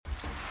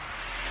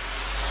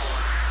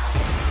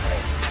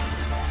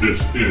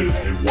This is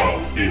a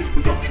Wild Games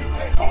Production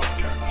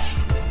podcast.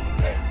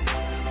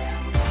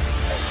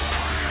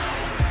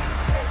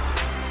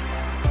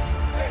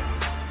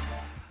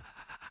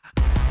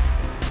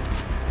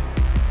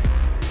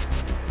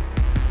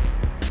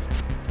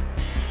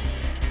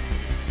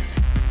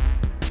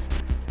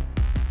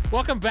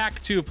 Welcome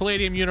back to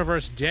Palladium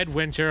Universe Dead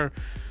Winter.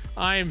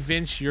 I'm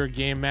Vince, your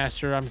game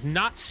master. I'm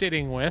not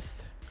sitting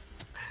with...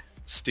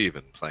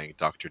 Steven, playing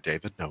Dr.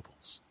 David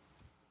Nobles.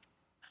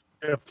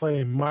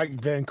 Playing Mike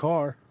Van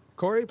Car.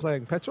 Corey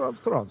playing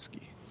Petrov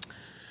Koronsky.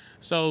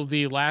 So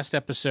the last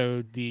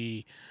episode,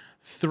 the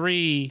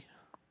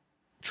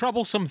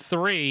troublesome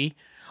three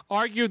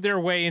argued their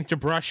way into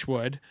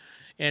Brushwood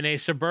in a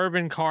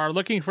suburban car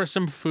looking for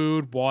some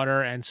food,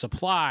 water, and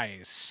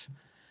supplies.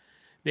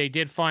 They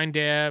did find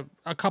a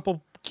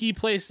couple key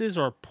places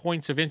or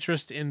points of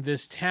interest in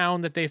this town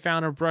that they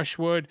found in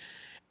Brushwood,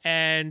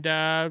 and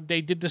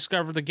they did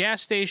discover the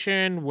gas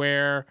station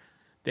where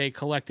they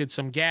collected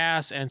some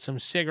gas and some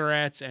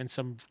cigarettes and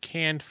some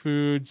canned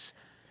foods.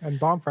 And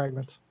bomb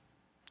fragments.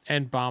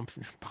 And bomb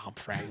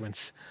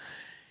fragments.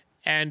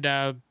 And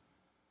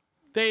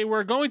they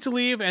were going to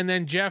leave, and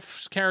then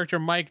Jeff's character,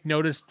 Mike,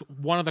 noticed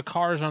one of the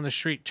cars on the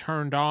street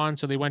turned on,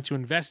 so they went to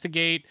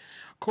investigate.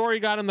 Corey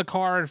got in the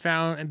car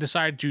and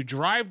decided to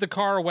drive the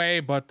car away,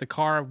 but the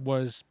car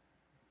was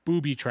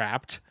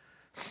booby-trapped.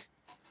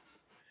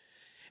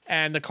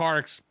 And the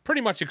car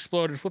pretty much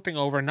exploded, flipping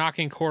over,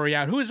 knocking Corey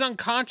out, who is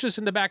unconscious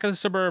in the back of the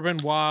Suburban,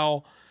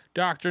 while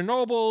Dr.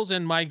 Nobles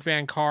and Mike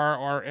Van Car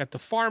are at the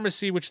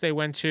pharmacy, which they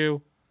went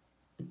to.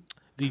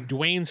 The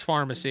Dwayne's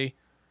Pharmacy.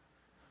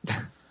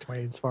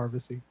 Dwayne's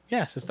Pharmacy.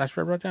 Yes, that's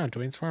what I wrote down.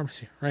 Dwayne's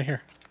Pharmacy. Right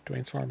here.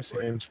 Dwayne's Pharmacy.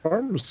 Dwayne's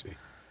Pharmacy.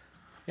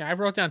 Yeah, I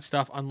wrote down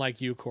stuff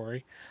unlike you,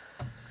 Corey.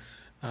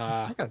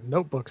 I got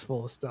notebooks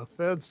full of stuff.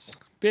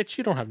 Bitch,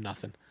 you don't have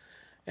nothing.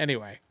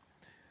 Anyway,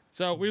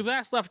 so we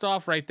last left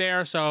off right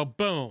there. So,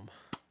 boom.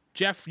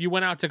 Jeff, you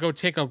went out to go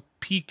take a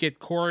peek at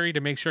Corey to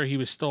make sure he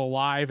was still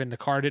alive and the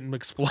car didn't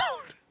explode.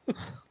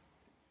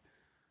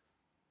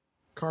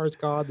 Car's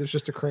gone. There's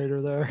just a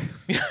crater there.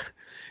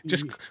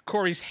 Just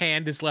Corey's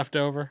hand is left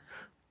over.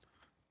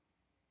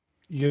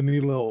 You're gonna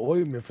need a little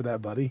ointment for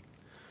that, buddy.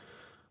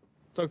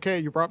 It's okay.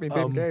 You brought me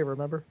Ben Gay,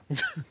 remember?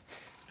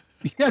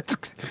 Yeah,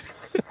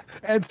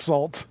 and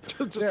salt.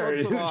 Just there,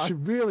 rub some it on.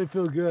 should really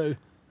feel good.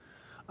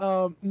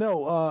 I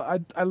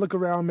look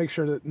around, make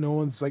sure that no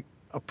one's like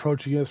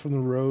approaching us from the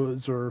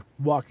roads or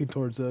walking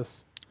towards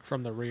us.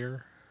 From the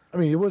rear. I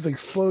mean, it was an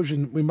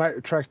explosion. We might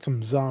attract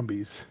some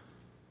zombies.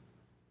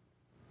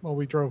 Well,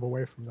 we drove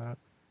away from that.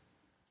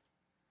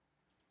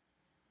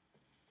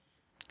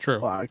 True.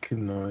 Well, I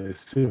can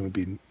assume it'd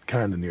be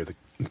kind of near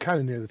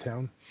the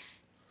town.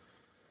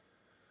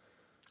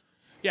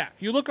 Yeah,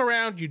 you look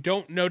around, you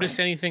don't notice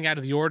anything out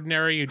of the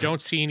ordinary. You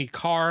don't see any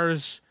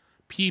cars,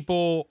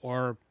 people,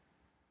 or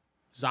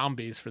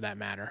zombies for that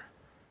matter.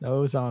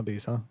 No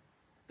zombies, huh?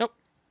 Nope.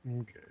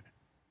 Okay.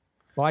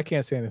 Well, I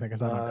can't see anything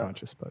because I'm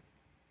unconscious, but...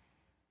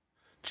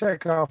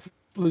 Check off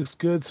looks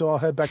good, so I'll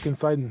head back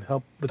inside and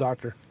help the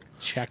doctor.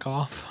 Check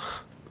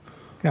off.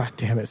 God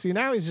damn it. See,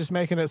 now he's just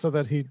making it so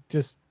that he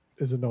just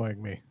is annoying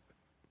me.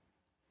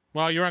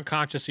 Well, you're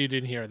unconscious, so you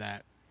didn't hear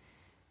that.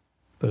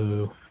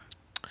 Boo.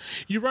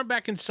 You run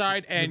back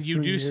inside, and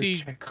you do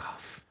see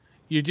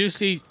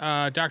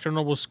Dr.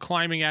 Nobles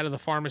climbing out of the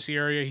pharmacy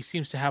area. He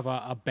seems to have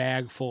a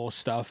bag full of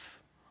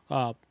stuff,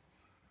 like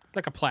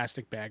a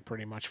plastic bag,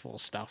 pretty much full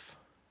of stuff.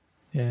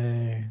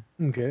 Yay.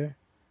 Okay.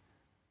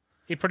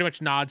 He pretty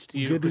much nods to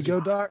you. Good to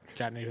go, Doc?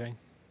 Got anything?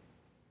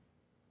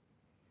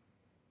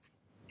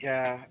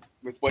 Yeah,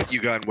 with what you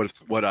got and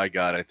with what I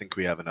got, I think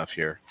we have enough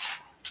here.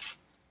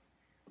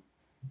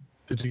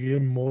 Did you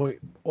give him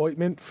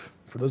ointment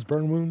for those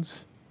burn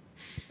wounds?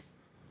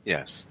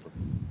 Yes,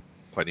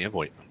 plenty of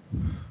ointment.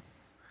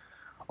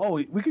 Oh,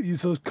 we could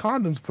use those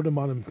condoms, put them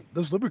on him.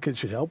 Those lubricants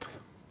should help.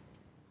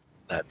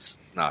 That's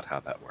not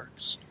how that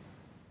works.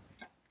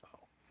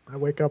 I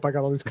wake up, I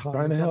got all these trying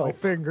condoms to on my help.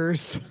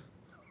 fingers.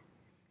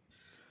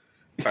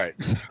 All right,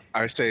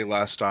 I say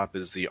last stop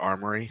is the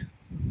armory.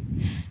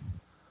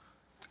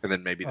 And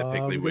then maybe the Piggly we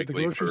got the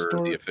Wiggly grocery for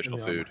store the and official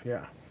the food.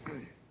 Yeah.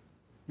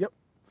 Yep.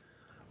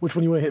 Which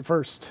one you want to hit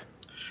first?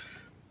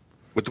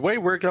 With the way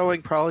we're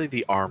going, probably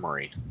the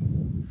armory.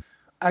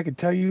 I can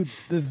tell you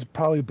this is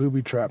probably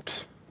booby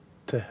trapped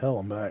to hell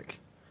and back.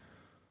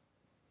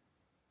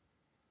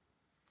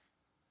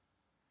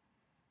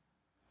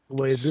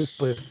 The way this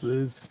place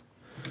is.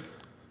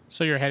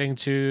 So you're heading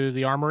to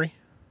the armory?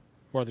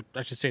 Or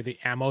I should say the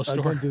ammo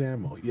store? Guns and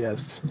ammo,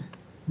 yes.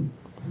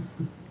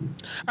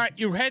 All right,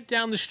 you head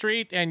down the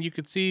street, and you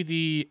can see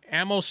the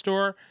ammo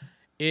store.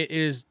 It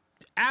is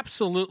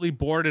absolutely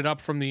boarded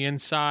up from the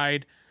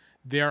inside.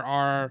 There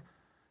are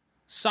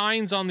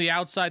signs on the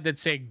outside that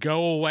say,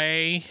 "Go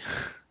away."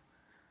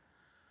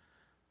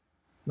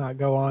 Not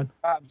go on.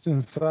 Trapped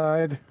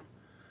inside.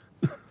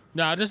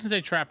 No, it doesn't say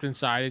trapped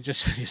inside. It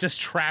says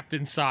trapped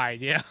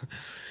inside, yeah.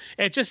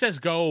 It just says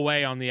 "Go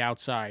away" on the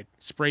outside,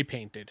 spray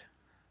painted.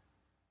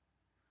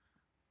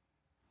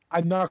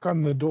 I knock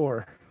on the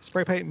door.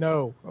 Spray paint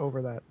no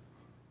over that.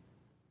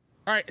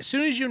 All right, as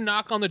soon as you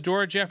knock on the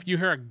door, Jeff, you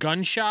hear a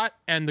gunshot,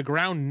 and the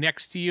ground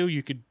next to you,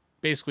 you could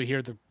basically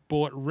hear the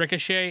bullet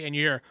ricochet, and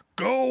you hear,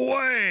 "Go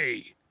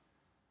away!"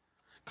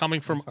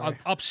 coming from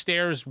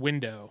upstairs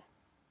window.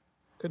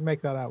 Couldn't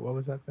make that out. What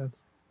was that,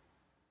 Vince?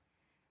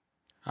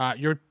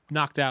 You're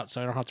knocked out,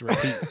 so I don't have to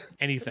repeat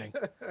anything.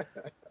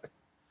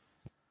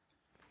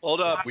 Hold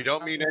up. We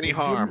don't mean any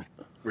harm.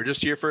 We're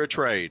just here for a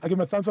trade. I give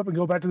him a thumbs up and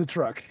go back to the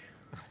truck.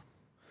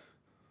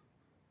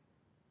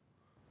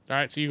 All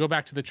right, so you go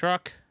back to the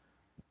truck.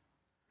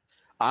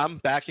 I'm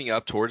backing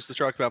up towards the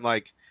truck, but I'm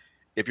like,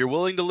 if you're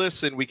willing to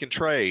listen, we can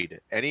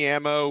trade. Any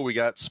ammo, we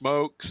got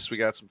smokes, we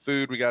got some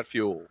food, we got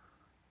fuel.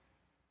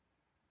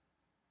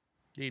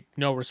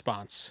 No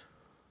response.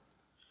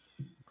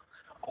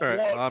 All right,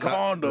 What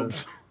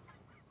condoms?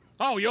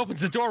 Oh, he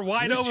opens the door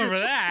wide open for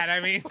that. I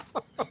mean,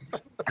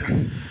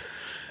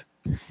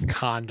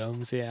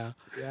 condoms, yeah.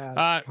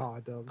 Yeah,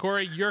 condoms.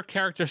 Corey, your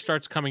character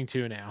starts coming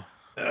to now.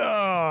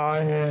 Oh,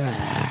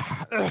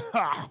 yeah.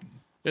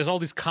 There's all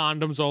these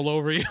condoms all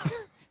over you.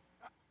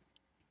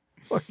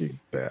 Fucking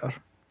bear.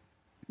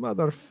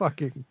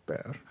 Motherfucking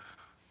bear.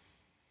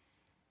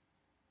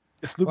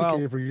 It's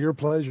lubricated for your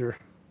pleasure.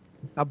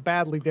 How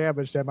badly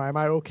damaged am I? Am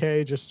I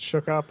okay, just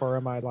shook up, or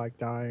am I like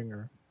dying?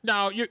 Or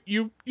No,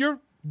 you're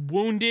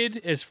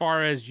wounded as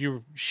far as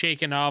you're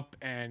shaken up,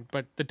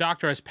 but the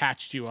doctor has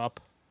patched you up.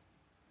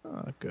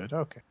 oh, good,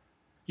 okay.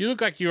 You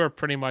look like you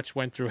pretty much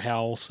went through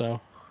hell.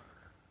 So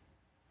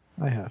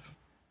I have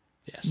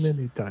yes,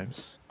 many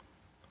times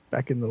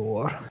back in the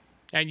war.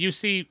 and you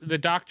see the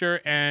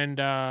doctor and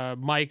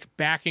Mike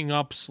backing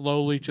up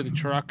slowly to the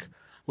truck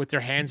with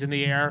their hands in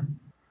the air.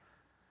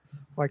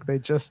 Like they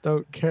just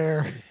don't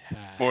care.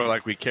 More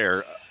like we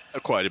care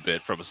quite a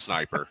bit from a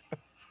sniper.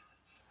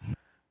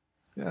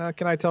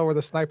 Can I tell where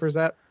the sniper's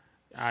at?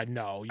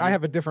 No, I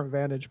have a different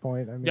vantage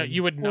point. I mean, Yeah,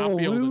 you would not Well,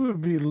 be able we to.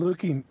 would be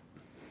looking.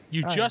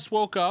 You All just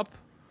woke up,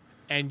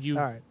 and you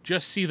All right.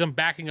 just see them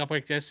backing up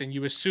like this, and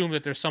you assume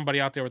that there's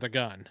somebody out there with a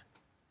gun.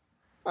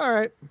 All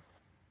right.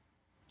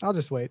 I'll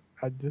just wait.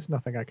 There's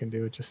nothing I can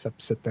do. Just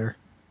sit there.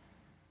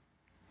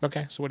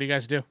 Okay, so what do you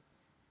guys do?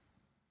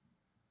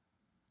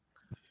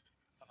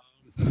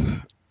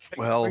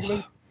 Well,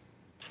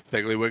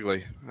 Piggly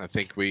Wiggly. I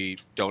think we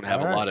don't have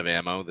All a right. lot of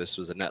ammo. This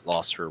was a net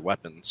loss for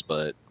weapons,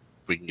 but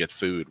if we can get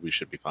food, we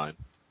should be fine.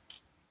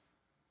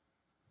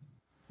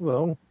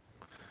 Well,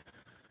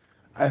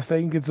 I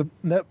think it's a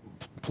net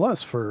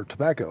plus for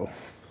tobacco,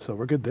 so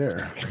we're good there.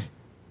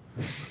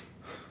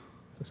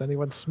 Does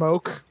anyone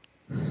smoke?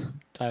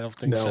 I don't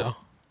think No. so.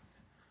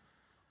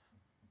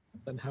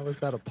 Then how is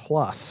that a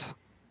plus?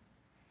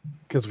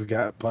 Because we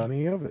got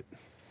plenty of it.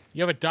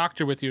 You have a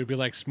doctor with you who'd be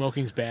like,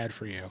 smoking's bad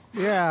for you.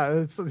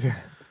 Yeah,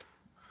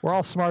 we're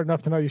all smart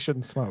enough to know you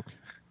shouldn't smoke.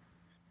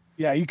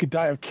 Yeah, you could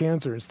die of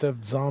cancer instead of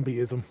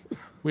zombieism.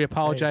 We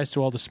apologize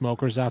to all the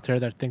smokers out there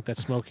that think that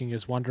smoking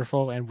is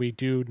wonderful, and we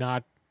do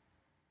not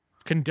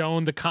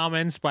condone the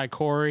comments by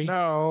Corey.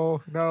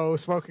 No,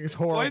 smoking is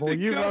horrible.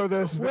 You know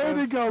this. Way to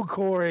Vince. go,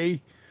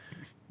 Corey.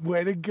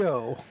 Way to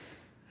go.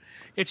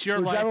 It's your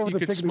We're life. down over You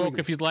the could Piggly smoke Wiggly.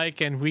 if you'd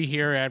like, and we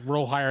here at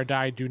Roll High or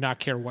Die do not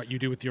care what you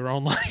do with your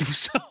own life.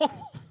 So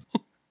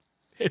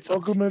it's up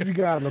Smoke to them if you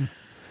got them.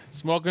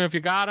 Smoke them if you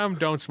got them.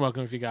 Don't smoke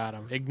them if you got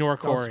them. Ignore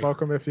Don't Corey. smoke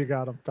them if you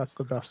got them. That's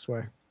the best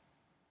way.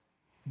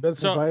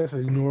 Best So- advice,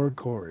 ignore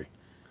Corey.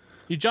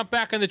 You jump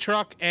back in the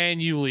truck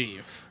and you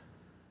leave,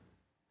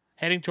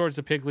 heading towards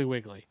the Piggly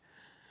Wiggly,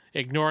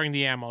 ignoring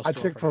the ammo I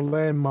store. check for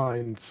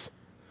landmines.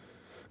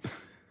 You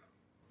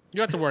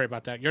don't have to worry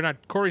about that. You're not.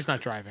 Corey's not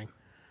driving.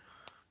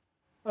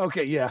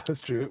 Okay, yeah, that's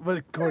true.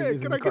 But Corey Hey,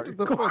 is can in the I get car. to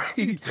the front Corey,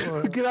 seat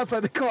for- get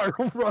outside the car.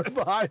 Don't run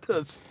behind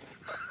us.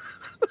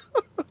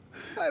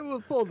 I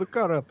will pull the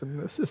car up in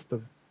the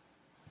system.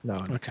 No,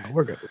 Okay.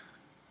 we're good.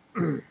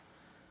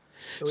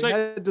 So So- we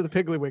head to the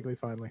Piggly Wiggly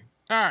finally.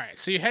 All right,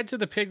 so you head to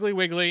the Piggly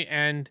Wiggly,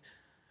 and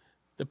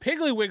the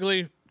Piggly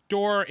Wiggly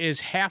door is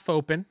half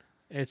open.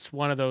 It's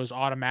one of those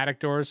automatic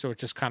doors, so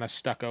it's just kind of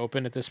stuck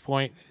open at this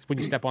point. When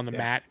you step on the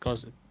mat,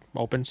 it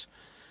opens.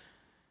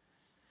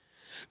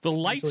 The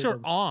lights are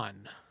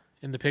on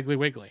in the Piggly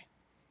Wiggly.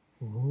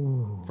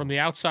 Ooh. From the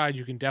outside,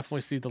 you can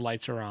definitely see the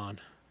lights are on.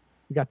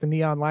 You got the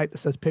neon light that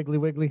says Piggly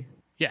Wiggly.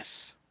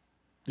 Yes.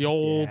 The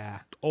old Yeah.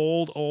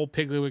 old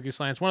Piggly Wiggly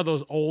signs. One of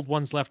those old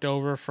ones left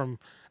over from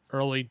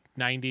early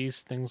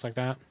 90s, things like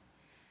that.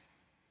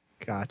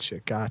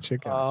 Gotcha.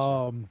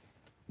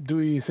 Do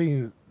we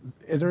see?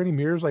 Is there any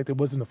mirrors like there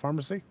was in the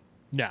pharmacy?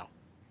 No.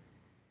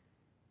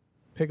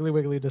 Piggly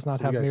Wiggly does not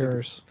So we have gotta get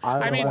mirrors. this- I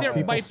don't mean, know. there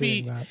people might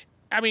seeing be. that.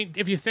 I mean,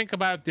 if you think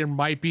about it, there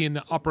might be in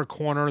the upper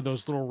corner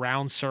those little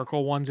round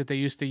circle ones that they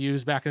used to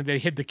use back in the day. They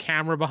hid the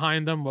camera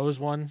behind them, those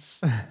ones.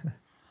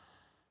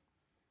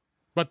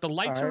 But the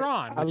lights All are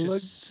right, on, I which look-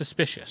 is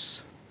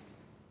suspicious.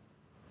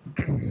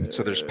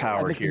 So there's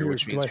power think here, yours.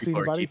 which Do means I see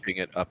people are anybody? keeping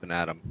it up and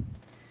at 'em.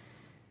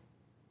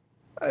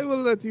 I will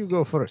let you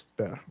go first,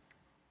 Bear.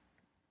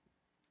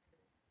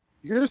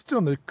 You're still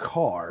in the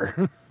car.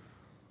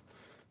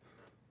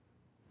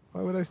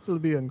 Why would I still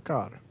be in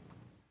car?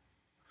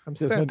 I'm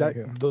There's no standing doubt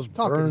here. those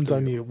talking burns to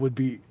on you would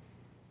be.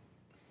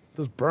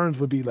 Those burns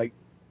would be like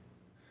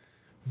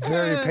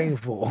very Eh.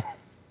 painful.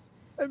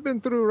 I've been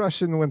through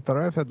Russian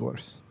winter. I've had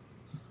worse.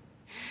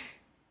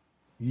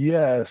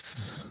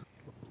 Yes,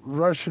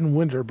 Russian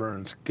winter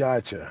burns.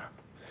 Gotcha.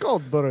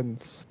 Cold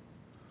burns.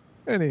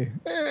 Anyway.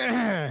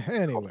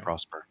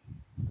 Frostburn.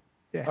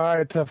 All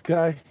right, tough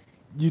guy.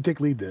 You take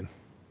lead then.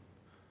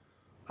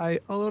 I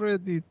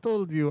already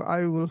told you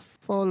I will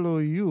follow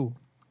you.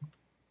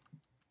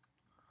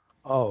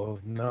 Oh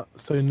no,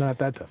 so you're not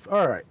that tough.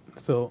 All right.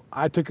 So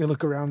I took a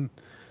look around,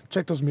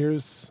 check those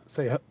mirrors.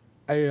 Say,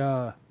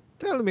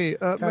 Tell me,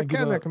 give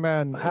mechanic a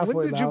man, when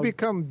halfway did you loud-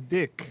 become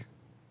Dick?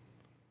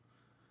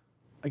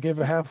 I gave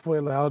a halfway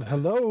loud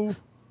hello.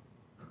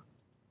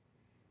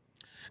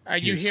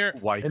 You His hear?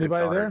 wife and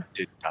Anybody daughter there?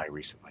 did die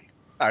recently.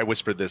 I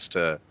whispered this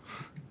to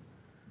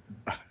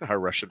our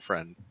Russian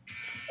friend.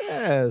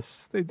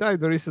 Yes, they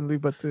died recently,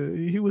 but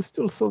he was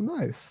still so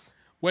nice.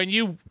 When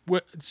you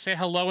say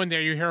hello in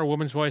there, you hear a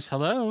woman's voice.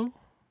 Hello.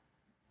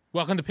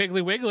 Welcome to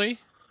Piggly Wiggly.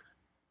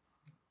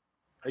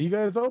 Are you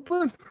guys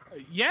open?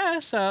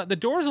 Yes, the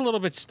door's a little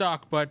bit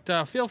stuck,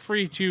 but feel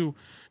free to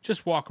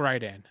just walk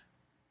right in.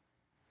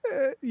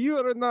 You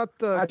are not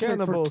I checked for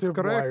cannibals, trip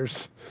correct?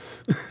 wires.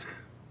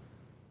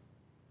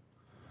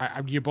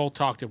 You both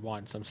talked at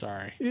once. I'm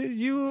sorry.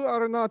 You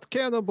are not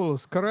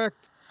cannibals,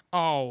 correct?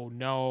 Oh,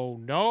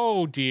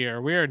 no,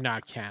 dear. We are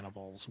not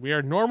cannibals. We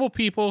are normal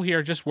people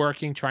here just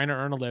working, trying to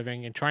earn a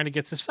living, and trying to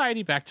get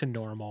society back to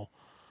normal.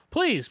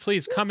 Please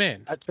come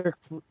in. I checked.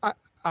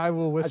 I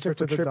will I whisper checked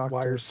to for the trip doctor.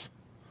 wires.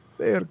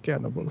 They are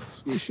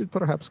cannibals. We should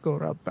perhaps go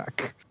around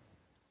back.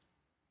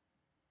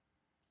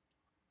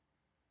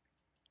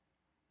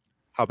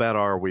 How bad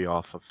are we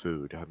off of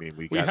food? I mean,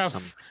 we got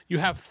some. You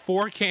have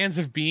 4 cans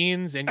of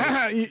beans, and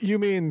You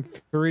mean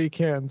 3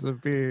 cans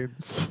of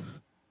beans?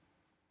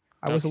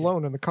 I was Okay.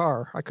 alone in the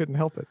car. I couldn't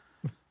help it.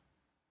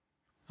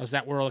 is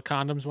that where all the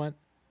condoms went?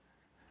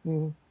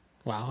 Mm.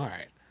 Wow. All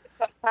right.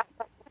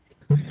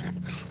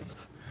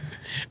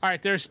 All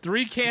right. There's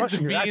 3 cans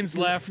of You're beans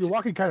acting- left. You're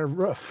walking kind of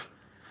rough.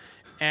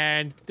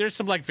 And there's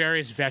some like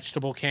various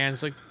vegetable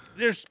cans. Like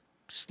there's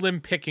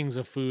slim pickings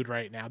of food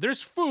right now.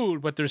 There's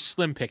food, but there's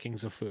slim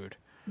pickings of food.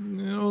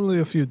 Only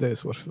a few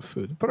days worth of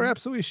food.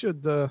 Perhaps we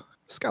should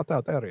scout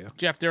out the area.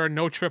 Jeff, there are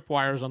no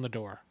tripwires on the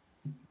door,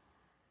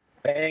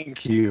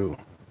 Thank you.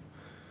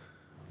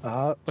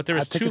 but there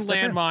is I take 2 a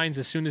step in. landmines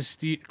as soon as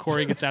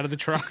Corey gets out of the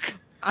truck.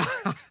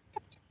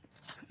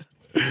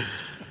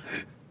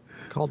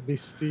 Called me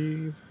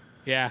Steve.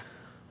 Yeah,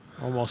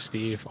 almost,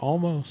 Steve.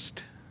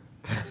 Almost.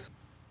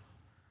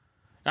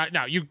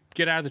 No, you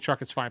get out of the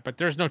truck. It's fine. But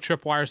there's no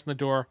tripwires in the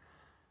door.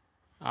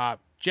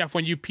 Jeff,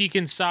 when you peek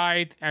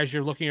inside, as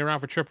you're looking around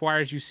for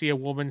tripwires, you see a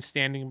woman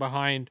standing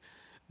behind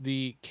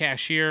the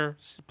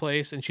cashier's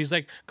place, and she's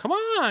like, "Come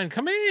on,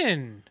 come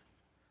in."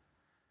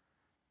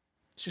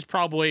 She's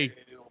probably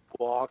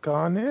Walk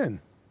on in.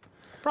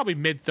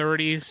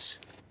 mid-30s.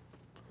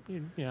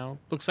 You know,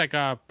 looks like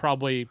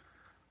probably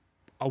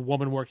a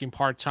woman working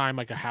part-time,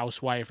 like a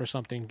housewife or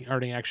something,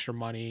 earning extra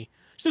money.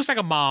 She looks like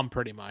a mom,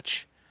 pretty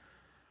much.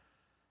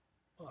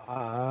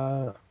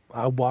 I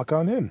walk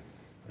on in.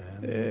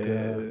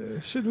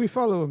 And, Should we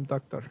follow him,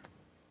 Doctor?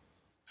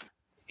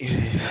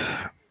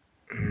 I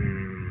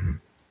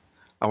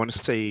want to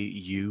say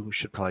you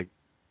should probably.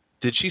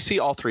 Did she see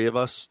all 3 of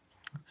us?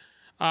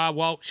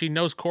 Well, she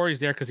knows Corey's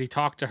there because he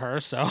talked to her,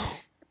 so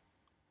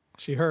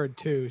She heard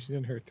 2. She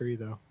didn't hear 3,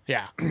 though.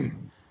 yeah.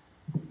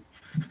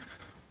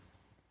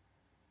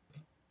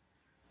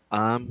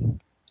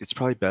 It's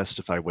probably best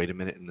if I wait a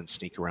minute and then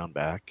sneak around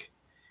back.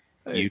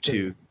 Hey, You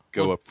two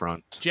go Well, up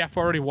front. Jeff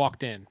already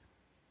walked in.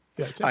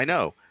 Yeah, Jeff, I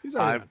know. he's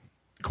already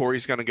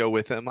Corey's going to go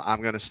with him.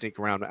 I'm going to sneak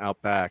around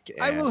out back.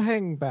 I and- will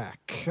hang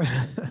back.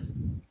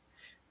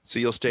 So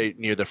you'll stay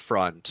near the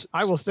front.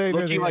 I will stay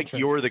near looking the like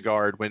you're the entrance.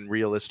 guard when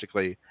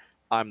realistically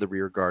I'm the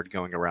rear guard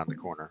going around the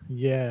corner.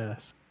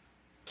 Yes.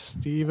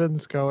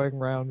 Steven's going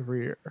round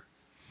rear.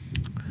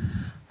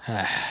 All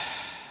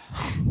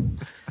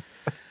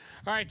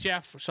right,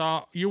 Jeff.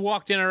 So you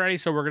walked in already,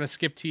 so we're going to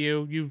skip to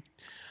you. You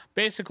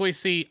basically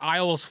see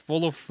aisles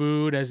full of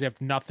food as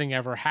if nothing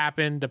ever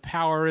happened. The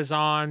power is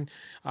on.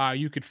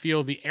 You could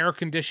feel the air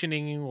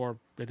conditioning, or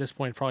at this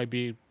point, probably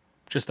be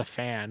just a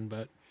fan,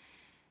 but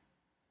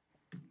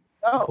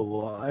oh,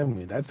 well, I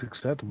mean, that's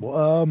acceptable.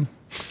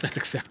 that's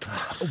acceptable.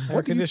 Air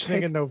What do you conditioning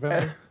take- in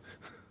November.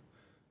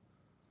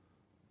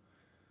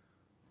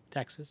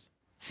 Texas.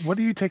 What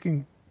are you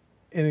taking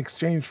in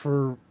exchange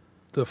for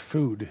the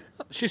food?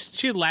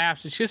 She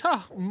laughs and she says,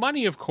 "Oh,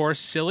 money, of course,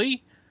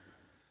 silly."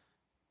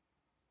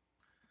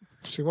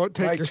 She won't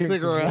take Mike your checks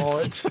his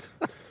cigarettes. wallet.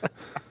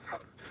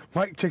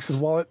 Mike checks his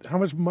wallet. How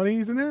much money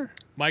is in there?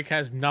 Mike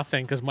has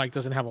nothing because Mike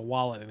doesn't have a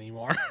wallet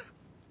anymore.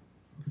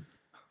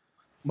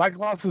 Mike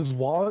lost his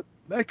wallet.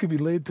 That could be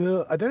laid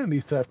to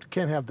identity theft.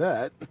 Can't have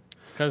that.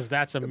 Because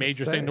that's a Gonna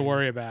major thing to say.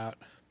 worry about.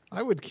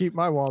 I would keep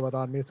my wallet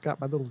on me. It's got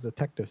my little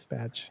detective's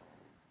badge.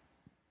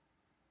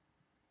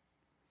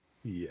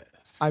 Yes.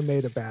 I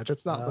made a badge.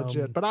 It's not Um,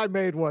 legit, but I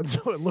made one,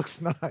 so it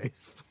looks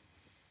nice.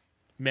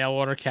 Mail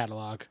order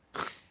catalog.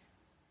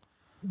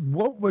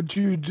 What would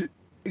you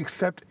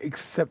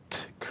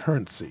accept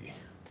currency?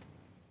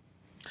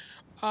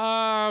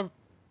 Well,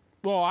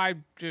 I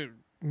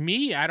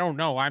don't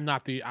know. I'm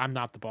not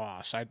the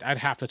boss. I'd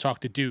have to talk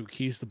to Duke.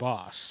 He's the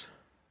boss.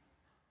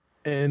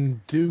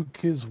 And Duke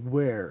is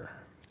where?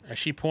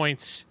 She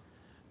points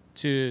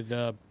to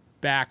the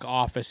back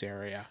office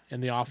area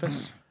in the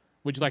office.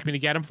 Would you like me to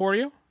get him for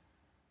you?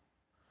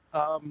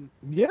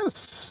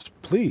 Yes,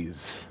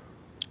 please.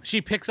 She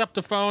picks up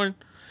the phone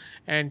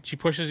and she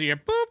pushes you.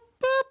 Boop,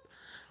 boop.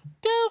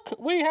 Duke,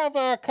 we have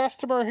a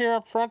customer here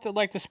up front that'd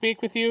like to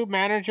speak with you.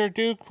 Manager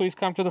Duke, please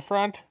come to the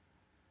front.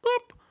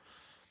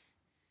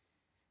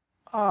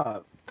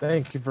 Boop.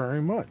 Thank you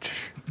very much.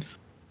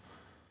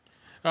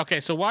 Okay,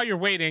 so while you're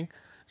waiting,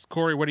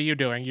 Corey, what are you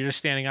doing? You're just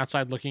standing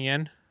outside looking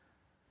in?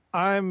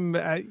 I'm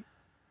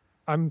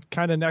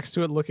kind of next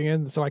to it looking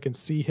in so I can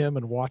see him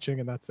and watching,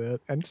 and that's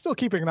it. And still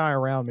keeping an eye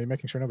around me,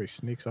 making sure nobody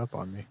sneaks up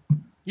on me.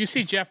 You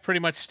see Jeff pretty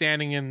much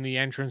standing in the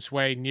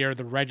entranceway near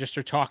the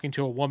register talking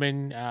to a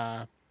woman.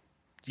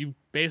 You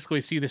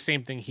basically see the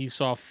same thing he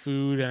saw: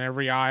 food in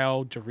every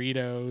aisle.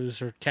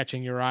 Doritos are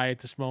catching your eye at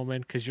this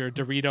moment because you're a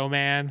Dorito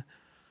man.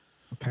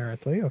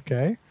 Apparently,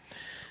 okay.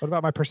 What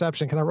about my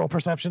perception? Can I roll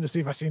perception to see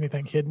if I see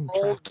anything hidden?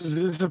 Roll Traps?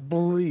 to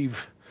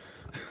disbelieve.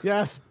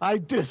 Yes, I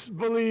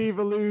disbelieve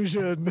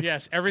illusion.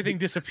 Yes, everything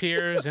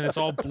disappears and it's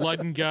all blood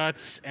and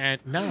guts.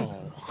 And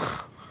no.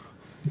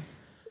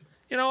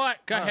 You know what?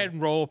 Go ahead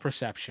and roll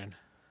perception.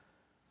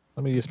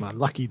 Let me use my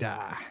lucky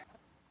die.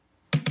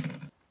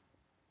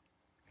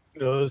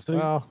 There's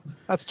Well,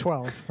 that's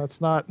 12.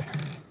 That's not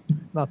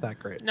that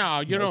great. No,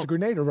 you a don't.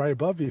 grenade right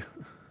above you.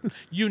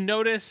 You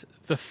notice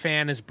the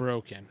fan is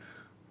broken.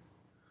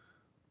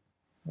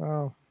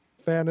 Well,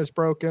 fan is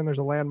broken. There's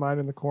a landmine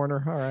in the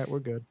corner. All right, we're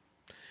good.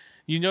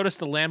 You notice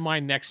the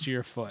landmine next to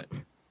your foot.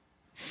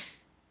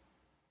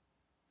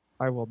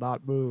 I will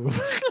not move.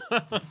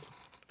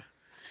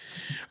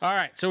 All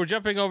right, so we're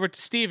jumping over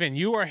to Steven.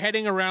 You are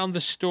heading around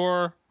the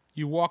store.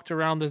 You walked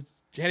around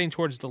heading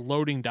towards the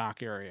loading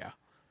dock area.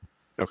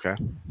 Okay.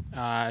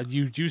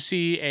 You do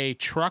see a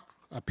truck,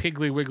 a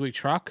Piggly Wiggly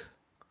truck,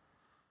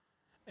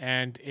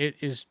 and it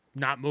is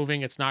not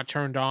moving. It's not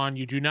turned on.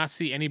 You do not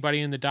see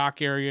anybody in the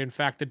dock area. In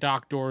fact, the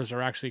dock doors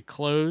are actually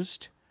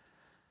closed.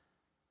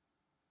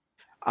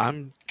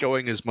 I'm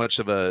going as much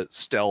of a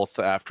stealth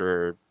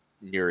after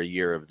near a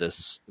year of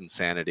this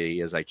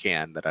insanity as I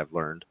can that I've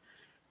learned.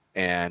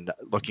 And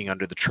looking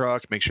under the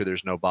truck, make sure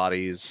there's no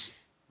bodies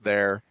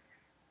there.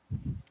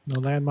 No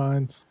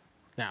landmines.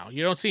 Now,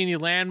 you don't see any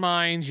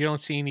landmines. You don't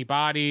see any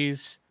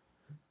bodies.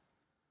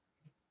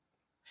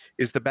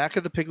 Is the back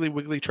of the Piggly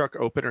Wiggly truck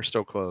open or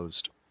still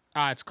closed?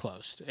 It's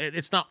closed.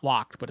 It's not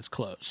locked, but it's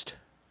closed.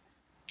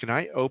 Can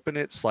I open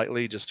it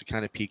slightly just to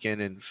kind of peek in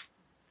and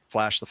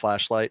flash the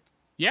flashlight?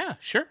 Yeah,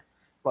 sure.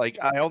 Like,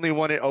 I only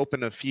want it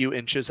open a few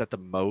inches at the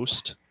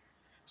most,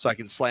 so I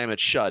can slam it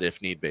shut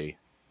if need be.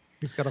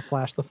 He's got to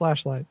flash the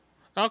flashlight.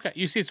 Okay,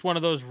 you see it's one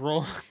of those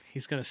roll.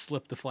 He's going to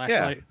slip the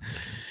flashlight.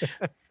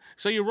 Yeah.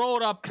 So you roll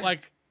it up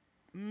like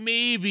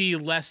maybe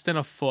less than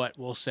a foot,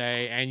 we'll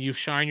say, and you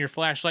shine your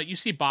flashlight. You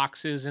see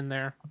boxes in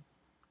there.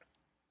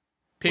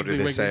 Piggly What did they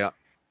Wiggly. say?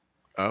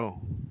 Oh.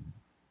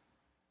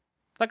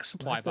 Like a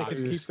supply Nice they box.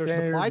 can keep their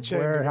Standard supply chain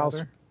warehouse.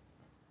 together.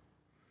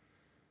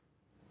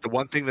 The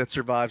one thing that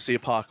survives the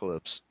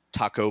apocalypse,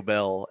 Taco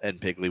Bell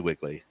and Piggly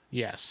Wiggly.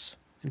 Yes.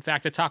 In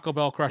fact, the Taco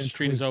Bell across the And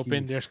street is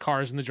open. Twinkies. There's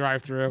cars in the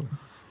drive-thru.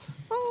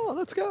 Oh,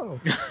 let's go.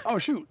 Oh,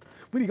 shoot.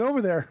 We need to go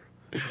over there.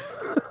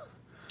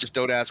 Just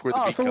don't ask where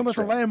the Oh, meat someone comes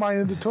left a from.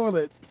 landmine in the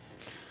toilet.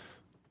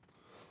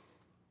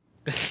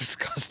 That's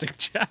disgusting,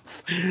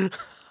 Jeff.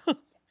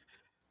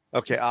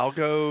 Okay, I'll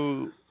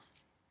go.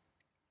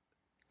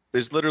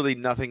 There's literally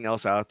nothing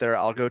else out there.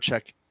 I'll go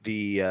check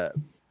the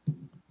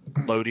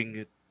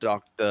loading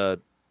dock,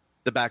 the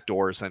back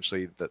door,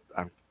 essentially. That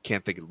I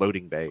can't think of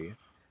loading bay,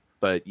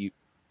 but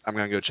I'm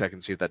gonna go check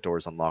and see if that door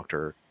is unlocked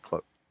or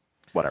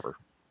whatever.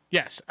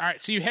 Yes. All right.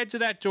 So you head to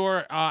that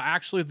door.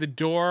 Actually, the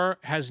door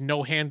has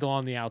no handle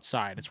on the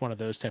outside. It's one of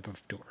those type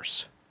of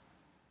doors.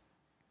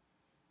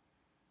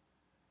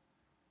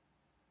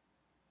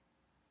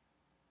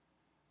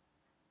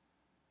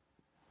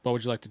 What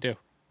would you like to do?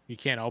 You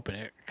can't open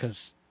it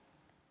because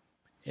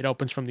it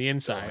opens from the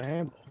inside.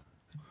 Handle.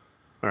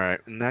 All right.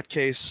 In that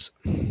case,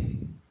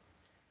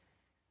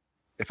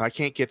 if I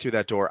can't get through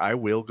that door, I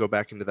will go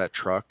back into that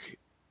truck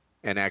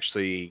and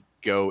actually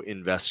go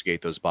investigate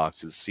those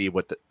boxes, see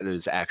what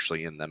is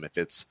actually in them. If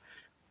it's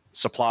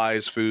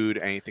supplies, food,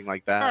 anything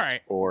like that, All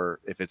right. or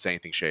if it's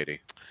anything shady.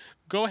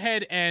 Go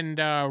ahead and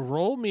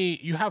roll me.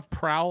 You have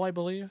Prowl, I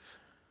believe.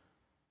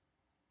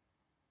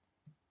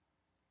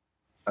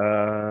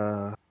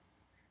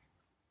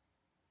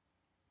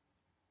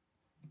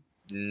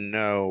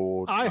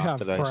 No, I not have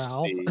that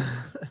Prowl. see.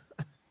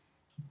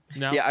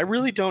 No. Yeah, I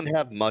really don't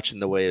have much in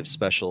the way of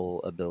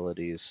special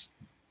abilities.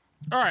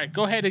 All right.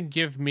 Go ahead and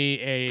give me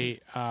a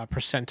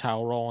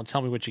percentile roll and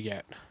tell me what you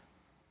get.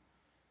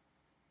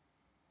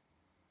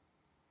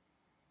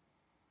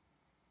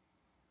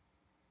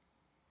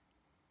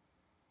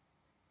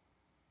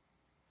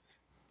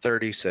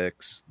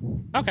 36.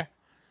 Okay.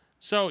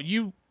 So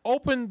you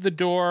open the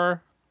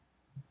door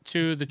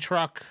to the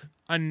truck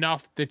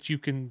enough that you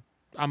can,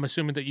 I'm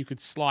assuming that you could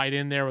slide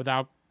in there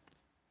without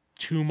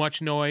too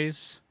much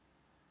noise,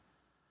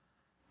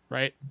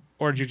 right?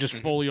 Or did you just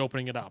fully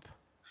opening it up?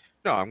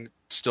 No, I'm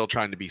still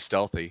trying to be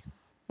stealthy.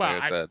 Well,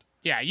 Like I said.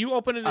 Yeah, you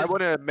open it I as,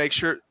 want to make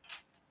sure.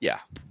 Yeah.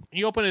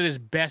 you open it as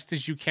best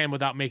as you can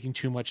without making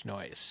too much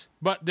noise.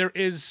 But there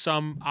is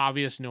some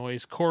obvious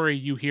noise. Corey,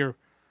 you hear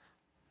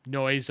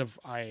noise of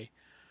All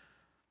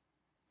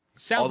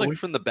sounds the like, way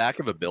from the back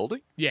of a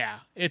building? yeah,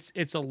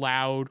 it's a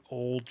loud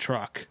old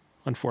truck,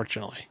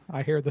 unfortunately.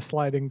 I hear the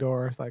sliding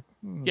door. It's like,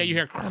 Yeah, you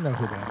hear I know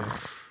who that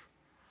is.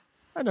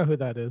 I know who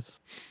that is.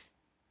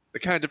 It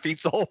kind of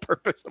defeats the whole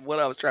purpose of what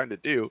I was trying to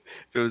do.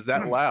 If it was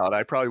that loud,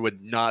 I probably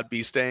would not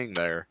be staying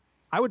there.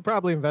 I would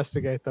probably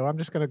investigate, though. I'm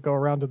just going to go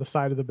around to the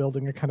side of the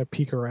building and kind of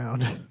peek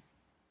around.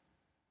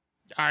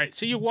 All right,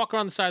 so you walk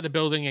on the side of the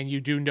building and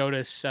you do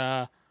notice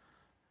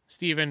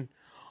Steven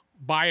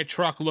by a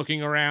truck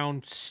looking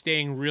around,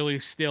 staying really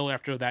still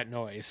after that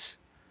noise.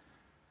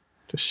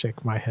 Just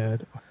shake my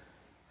head.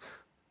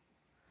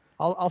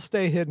 I'll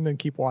stay hidden and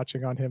keep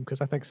watching on him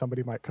because I think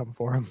somebody might come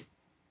for him.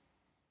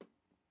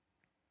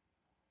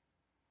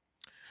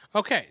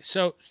 Okay,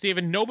 so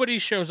Steven, nobody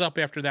shows up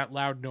after that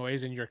loud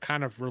noise and you're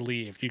kind of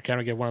relieved. You kind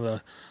of get one of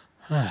the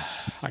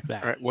like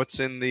that. All right,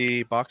 what's in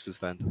the boxes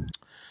then?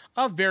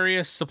 Of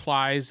various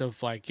supplies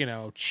of, like, you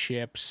know,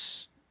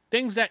 chips,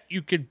 things that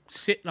you could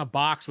sit in a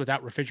box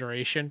without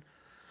refrigeration.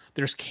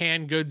 There's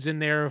canned goods in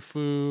there,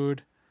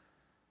 food,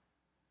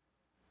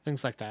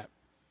 things like that.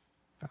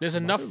 There's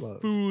enough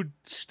food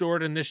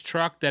stored in this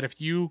truck that if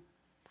you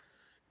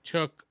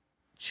took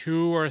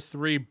 2 or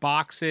 3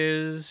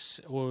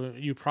 boxes,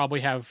 you probably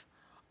have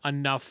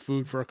enough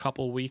food for a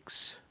couple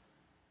weeks.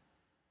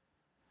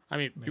 I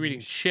mean, you're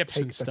eating chips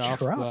and stuff,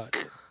 but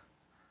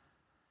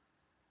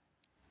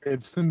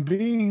Chips and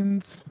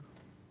beans.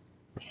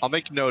 I'll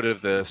make note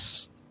of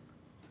this.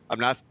 I'm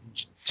not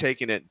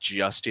taking it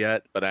just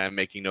yet, but I am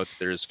making note that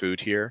there is food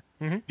here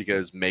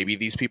because maybe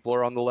these people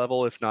are on the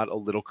level, if not a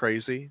little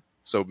crazy.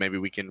 So maybe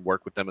we can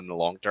work with them in the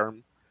long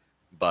term.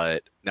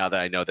 But now that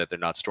I know that they're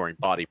not storing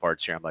body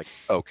parts here, I'm like,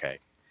 okay.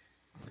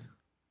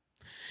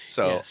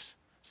 So yes.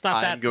 It's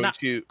not I'm going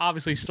to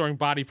obviously storing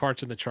body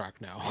parts in the truck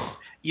now.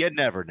 You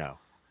never know.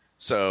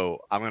 So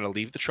I'm going to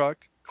leave the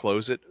truck,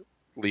 close it,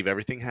 leave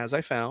everything as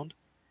I found,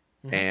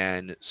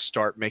 and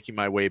start making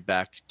my way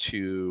back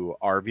to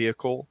our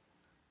vehicle.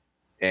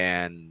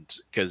 And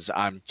because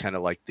I'm kind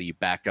of like the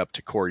backup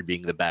to Corey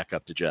being the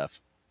backup to Jeff.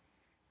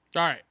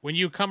 All right. When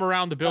you come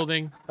around the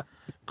building,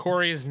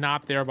 Corey is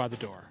not there by the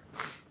door.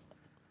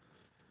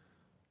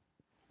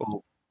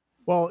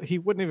 Well, he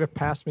wouldn't even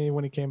pass me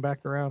when he came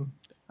back around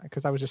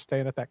because I was just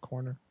staying at that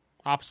corner.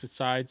 Opposite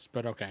sides,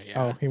 but okay.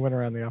 Yeah. Oh, he went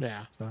around the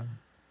opposite side.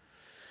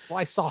 Well,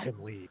 I saw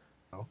him leave.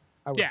 So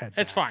I would yeah, head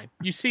it's back. fine.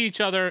 You see each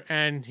other,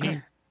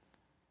 and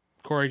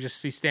Corey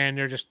he's standing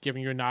there, just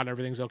giving you a nod.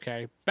 Everything's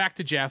okay. Back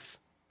to Jeff.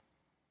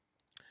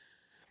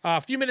 A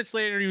few minutes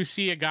later, you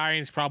see a guy, and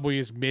he's probably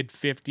his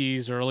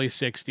mid-50s, early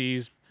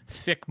 60s,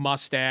 thick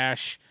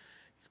mustache,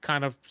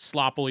 kind of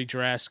sloppily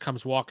dressed,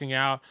 comes walking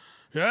out.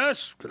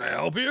 Yes, can I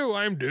help you?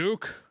 I'm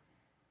Duke.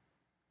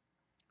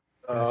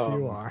 Yes,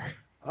 you are.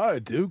 Hi,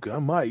 Duke.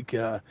 I'm Mike.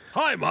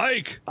 Hi,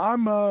 Mike.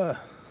 I'm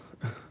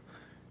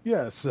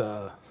yes.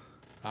 How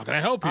can I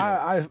help you?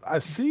 I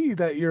see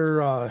that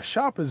your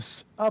shop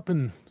is up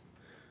and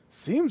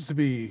seems to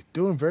be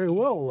doing very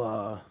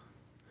well.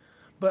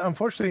 But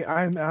unfortunately,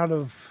 I'm out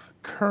of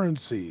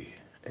currency,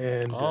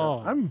 and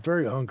I'm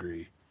very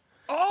hungry.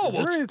 Oh, is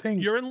there anything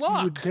you're in you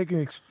luck. would take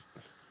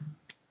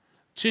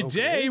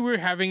Today, we're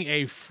having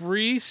a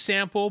free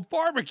sample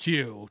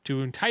barbecue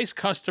to entice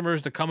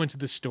customers to come into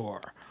the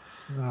store.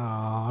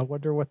 I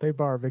wonder what they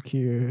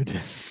barbecued.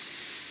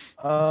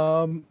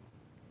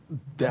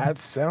 That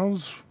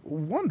sounds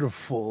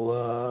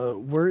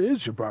wonderful. Where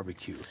is your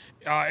barbecue?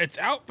 It's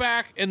out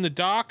back in the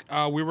dock.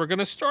 We were going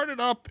to start it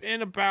up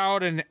in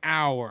about an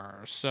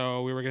hour.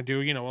 So we were going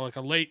to do, like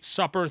a late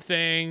supper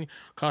thing.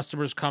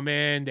 Customers come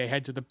in, they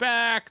head to the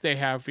back. They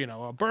have,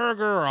 a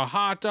burger or a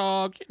hot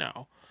dog,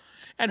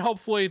 And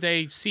hopefully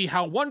they see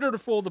how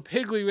wonderful the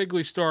Piggly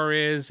Wiggly store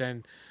is,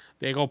 and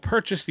they go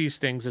purchase these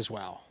things as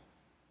well.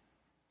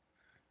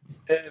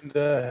 And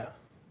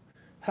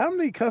how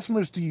many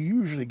customers do you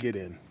usually get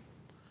in?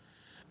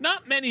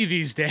 Not many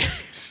these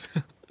days.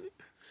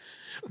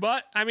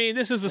 But,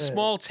 this is a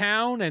small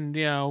town, and,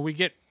 we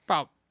get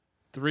about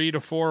 3 to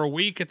 4 a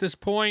week at this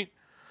point.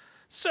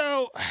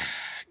 So,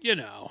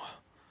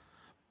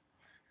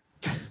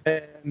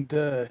 And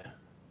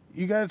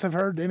you guys have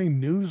heard any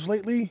news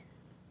lately?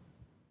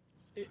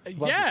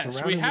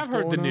 Yes, we have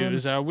heard the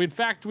news. In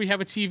fact, we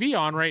have a TV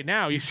on right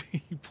now. You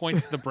see, he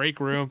points to the break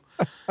room.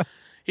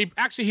 He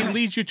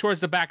leads you towards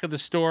the back of the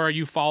store.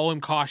 You follow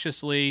him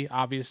cautiously,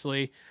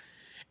 obviously.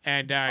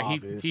 And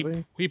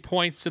he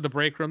points to the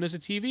break room. There's a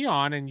TV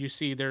on, and you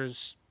see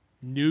there's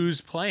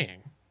news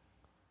playing.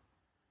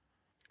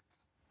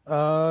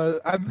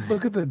 I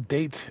look at the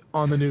date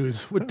on the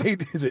news. What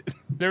date is it?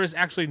 There is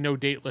actually no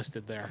date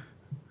listed there.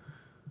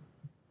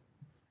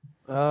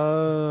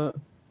 What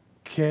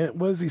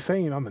is he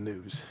saying on the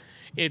news?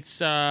 It's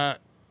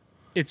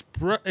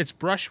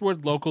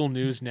Brushwood Local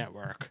News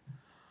Network,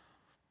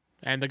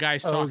 and the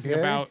guy's talking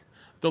about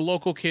the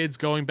local kids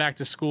going back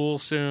to school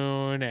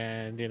soon,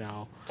 and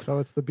So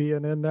it's the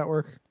BNN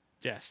network.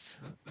 yes,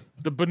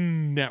 the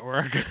BN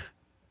network.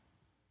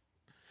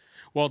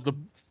 Well, the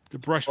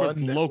Brushwood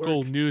Bun Local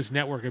Network. News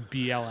Network of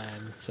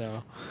BLN.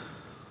 So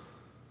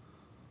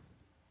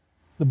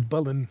The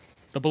Bullen.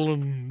 the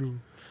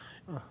balloon.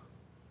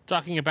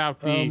 Talking about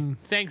the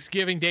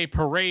Thanksgiving Day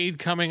parade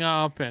coming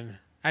up, and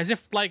as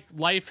if like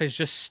life has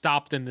just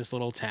stopped in this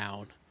little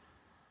town.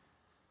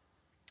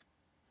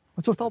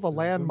 What's with all the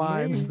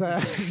landmines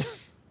that?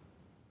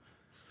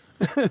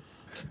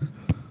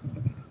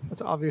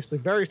 That's obviously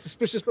very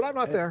suspicious, but I'm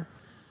not there.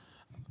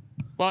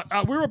 Well,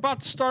 we were about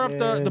to start up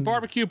the And-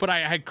 barbecue, but I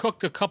had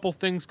cooked a couple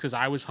things because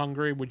I was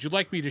hungry. Would you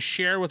like me to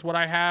share with what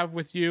I have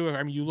with you?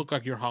 I mean, you look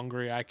like you're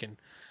hungry. I can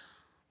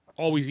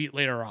always eat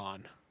later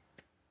on.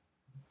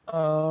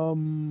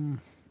 No.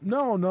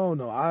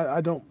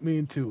 I don't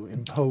mean to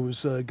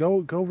impose.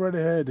 Go right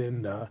ahead,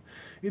 and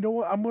you know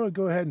what? I'm gonna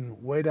go ahead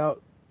and wait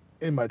out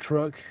in my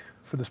truck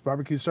for this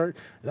barbecue to start.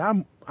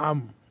 And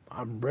I'm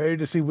ready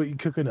to see what you're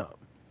cooking up.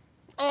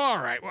 All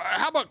right. Well,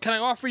 how about can I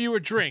offer you a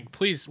drink?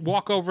 Please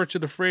walk over to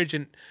the fridge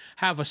and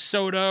have a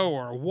soda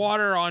or a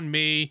water on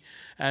me.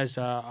 As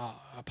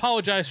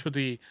apologize for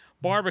the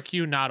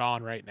barbecue not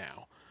on right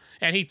now.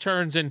 And he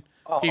turns and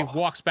he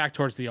walks back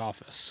towards the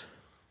office.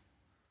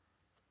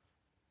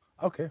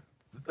 Okay.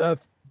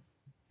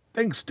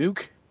 Thanks,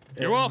 Duke.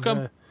 You're And,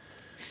 welcome.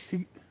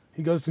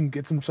 He goes and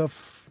gets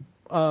himself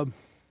one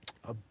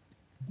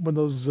of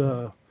those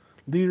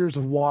liters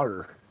of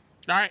water.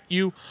 All right,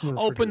 you Little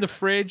open the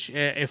fridge.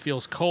 It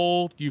feels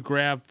cold. You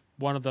grab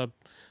one of the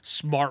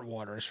Smart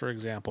Waters, for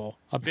example,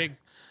 a big,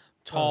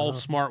 tall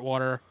Smart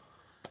Water.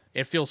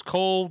 It feels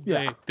cold.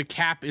 Yeah. The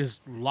cap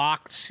is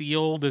locked,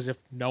 sealed, as if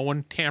no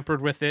one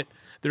tampered with it.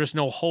 There's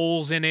no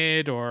holes in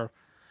it, or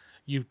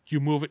you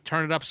move it,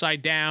 turn it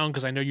upside down,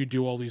 because I know you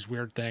do all these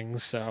weird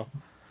things. So,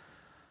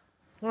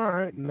 All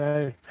right, and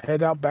I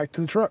head out back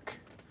to the truck.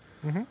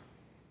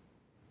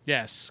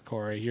 yes,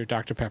 Corey, your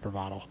Dr. Pepper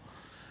bottle.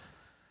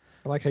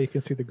 I like how you can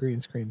see the green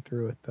screen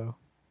through it, though.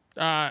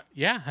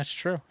 Yeah, that's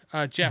true.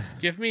 Jeff,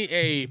 give me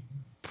a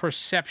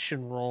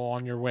perception roll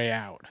on your way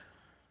out.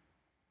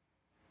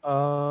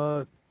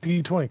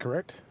 D20,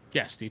 correct?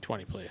 Yes,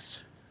 D20,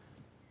 please.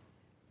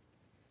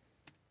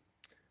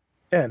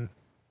 10.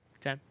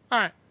 10. All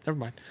right, never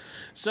mind.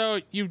 So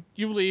you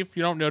leave.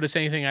 You don't notice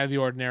anything out of the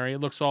ordinary. It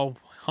looks all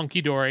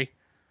hunky dory,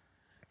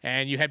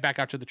 and you head back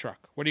out to the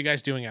truck. What are you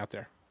guys doing out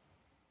there?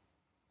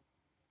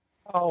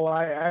 Oh,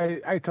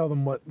 I tell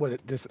them what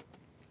it just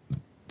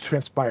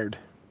transpired.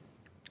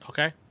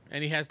 Okay.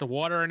 And he has the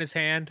water in his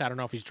hand. I don't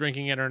know if he's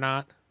drinking it or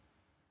not.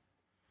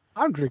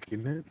 I'm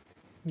drinking it.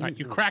 All right,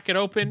 you crack it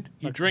open.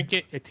 You drink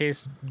it. It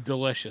tastes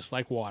delicious,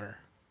 like water.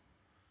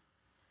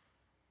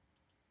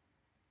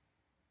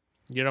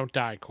 You don't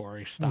die,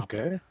 Corey. Stop.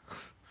 Okay.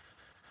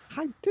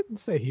 I didn't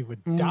say he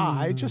would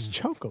die. Just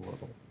choke a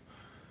little.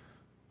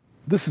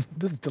 This is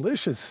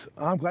delicious.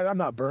 I'm glad I'm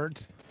not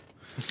burnt.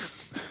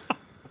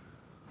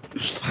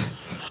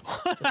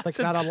 Like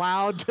not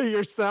allowed to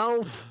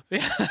yourself.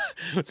 Yeah,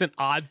 it's an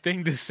odd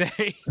thing to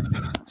say.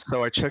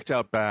 So I checked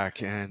out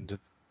back, and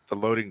the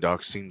loading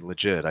dock seemed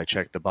legit. I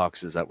checked the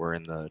boxes that were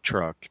in the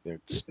truck.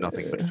 It's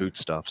nothing but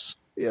foodstuffs.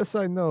 Yes,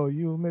 I know.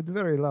 You made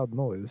very loud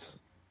noise.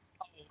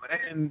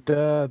 And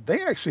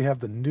they actually have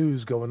the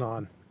news going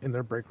on in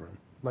their break room.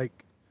 Like,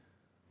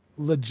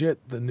 legit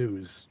the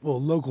news.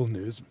 Well, local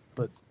news,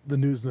 but the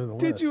news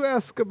nonetheless. Did you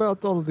ask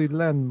about all the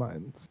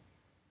landmines?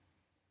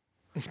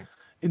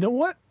 You know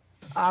what?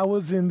 I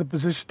was in the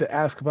position to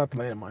ask about the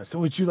landmines. So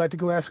would you like to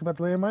go ask about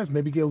the landmines?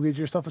 Maybe go get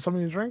yourself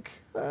something to drink?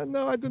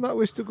 No, I do not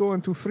wish to go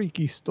into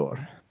freaky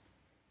store.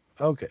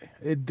 Okay.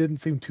 It didn't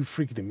seem too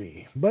freaky to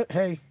me. But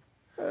hey,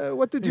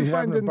 What did you You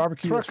find having a in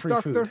barbecue truck, that's free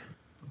doctor? food.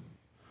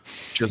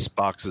 Just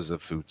boxes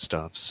of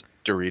foodstuffs,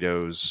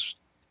 Doritos,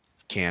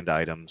 canned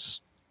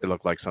items. It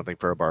looked like something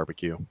for a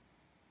barbecue.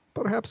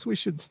 Perhaps we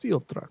should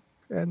steal truck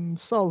and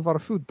solve our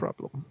food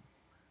problem.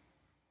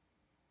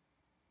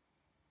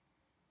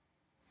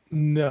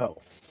 no.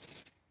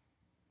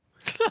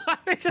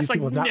 It's just like,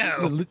 people have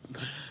no. not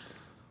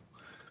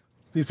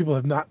these people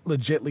have not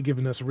legitly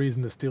given us a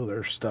reason to steal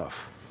their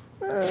stuff.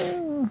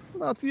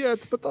 Not yet,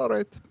 but all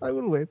right. I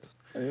will wait.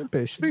 I am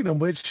patient. Speaking of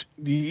which,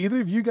 do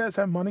either of you guys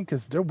have money?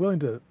 Because they're willing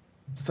to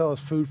sell us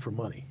food for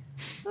money.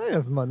 I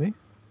have money,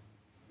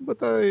 but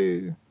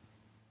I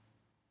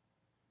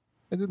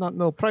do not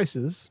know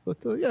prices. But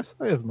yes,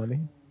 I have money.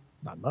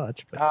 Not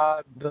much,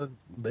 but The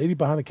lady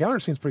behind the counter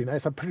seems pretty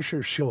nice. I'm pretty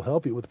sure she'll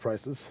help you with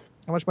prices.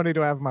 how much money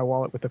do I have in my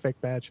wallet with the fake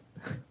badge?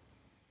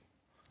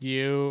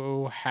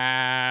 You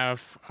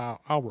have.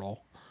 I'll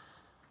roll.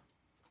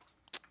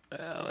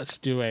 Let's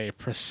do a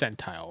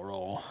percentile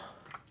roll.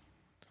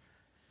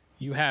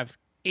 You have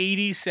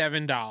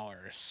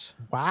 $87.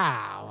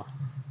 Wow.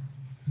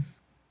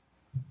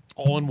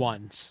 All in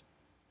ones.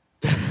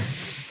 I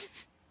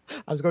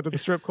was going to the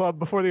strip club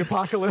before the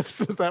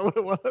apocalypse. Is that what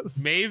it was?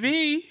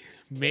 Maybe. Go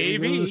to the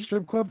Maybe.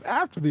 strip club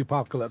after the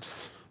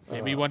apocalypse.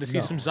 Maybe you want to see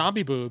no. some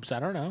zombie boobs. I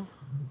don't know.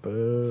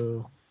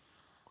 Boo.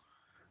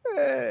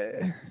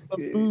 The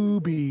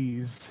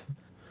boobies.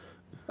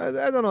 I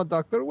don't know,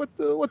 Doctor. What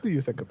do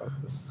you think about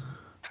this?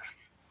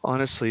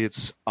 Honestly,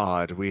 it's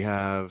odd. We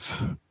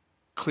have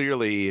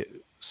clearly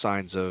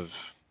signs of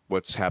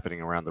what's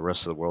happening around the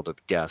rest of the world at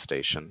the gas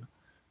station.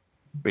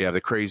 We have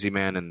the crazy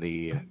man in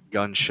the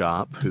gun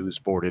shop who's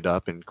boarded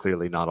up and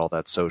clearly not all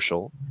that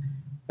social.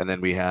 And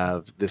then we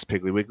have this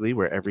Piggly Wiggly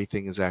where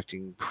everything is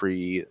acting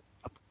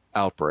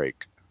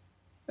pre-outbreak.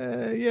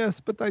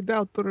 Yes, but I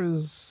doubt the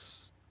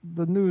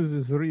news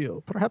is real.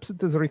 Perhaps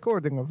it is a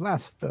recording of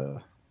last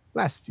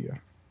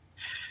year.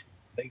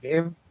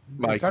 They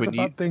Mike, talked when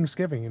about you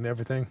Thanksgiving and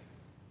everything.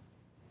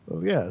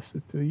 Well, yes,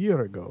 it's a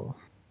year ago.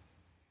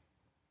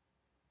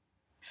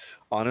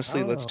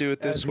 honestly, let's do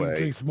it this way.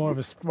 Drink some more of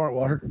his smart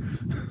water.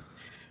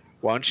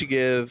 Why don't you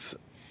give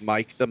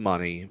Mike the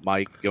money?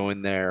 Mike, go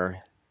in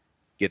there,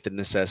 get the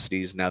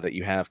necessities now that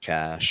you have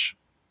cash,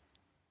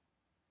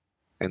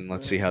 and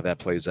let's see how that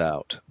plays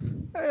out.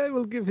 I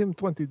will give him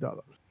 $20.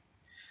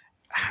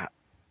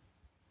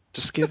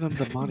 Just give him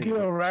the money. You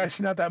know,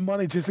 ration out that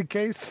money just in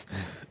case.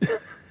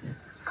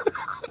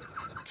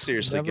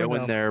 Seriously, Never go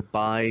in know. there,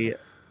 buy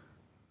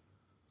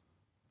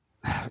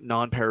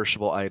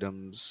non-perishable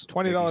items.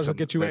 $20 maybe will some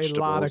get you a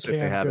lot of vegetables if they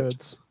canned have it,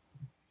 goods.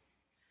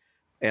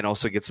 and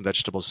also get some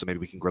vegetables so maybe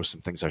we can grow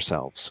some things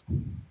ourselves.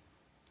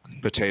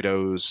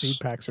 Potatoes. Seed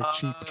packs are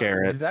cheap.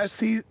 Carrots.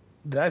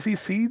 Did I see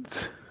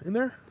seeds in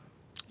there?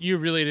 You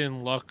really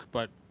didn't look,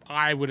 but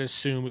I would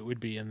assume it would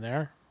be in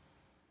there.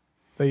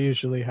 They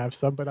usually have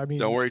some, but I mean,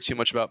 Don't worry too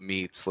much about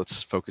meats.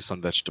 Let's focus on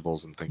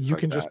vegetables and things you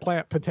like can that. just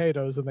plant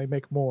potatoes and they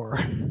make more.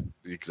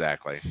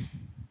 Exactly.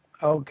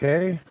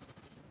 Okay.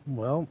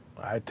 Well,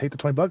 I take the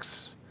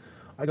 $20.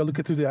 I go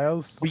looking through the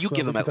aisles. Well, you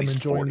give him because at I'm least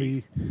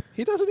enjoying 40.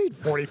 He doesn't need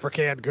 40 for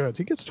canned goods.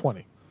 He gets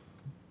 20.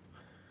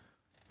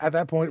 At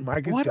that point,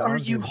 Mike is What gone. are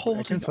you He's back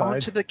holding inside. on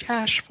to the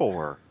cash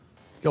for?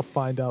 You'll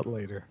find out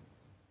later.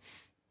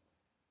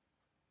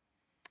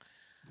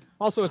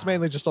 Also, it's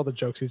mainly just all the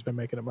jokes he's been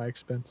making at my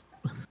expense.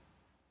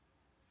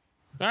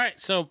 All right,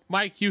 so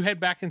Mike, you head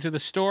back into the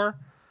store,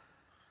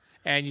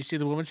 and you see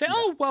the woman say,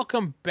 "Oh,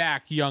 welcome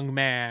back, young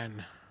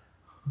man."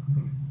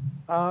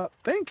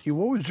 Thank you.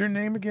 What was your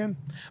name again?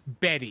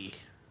 Betty.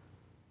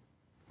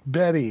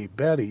 Betty,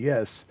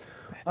 yes.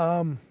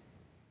 I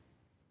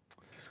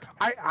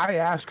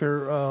asked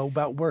her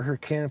about where her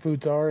canned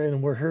foods are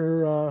and where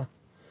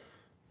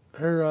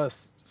her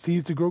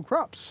seeds to grow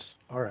crops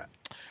are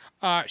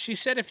at. She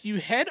said if you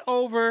head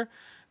over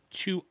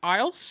to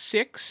aisle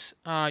 6,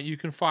 you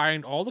can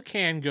find all the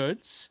canned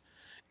goods.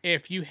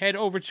 If you head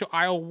over to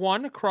aisle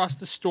 1 across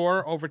the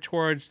store over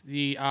towards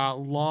the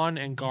lawn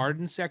and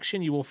garden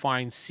section, you will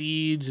find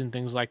seeds and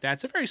things like that.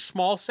 It's a very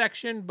small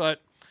section,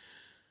 but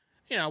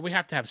you know, we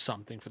have to have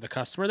something for the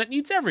customer that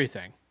needs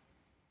everything.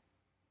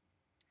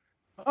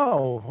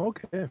 Oh,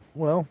 okay.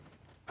 Well,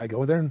 I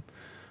go there and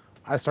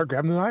I start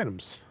grabbing the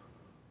items.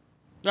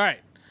 All right.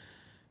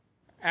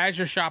 As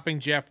you're shopping,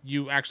 Jeff,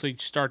 you actually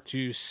start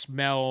to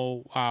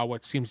smell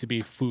what seems to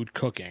be food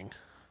cooking.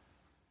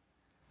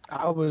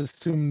 I would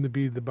assume to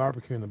be the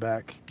barbecue in the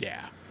back.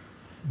 Yeah.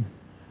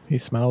 He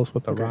smells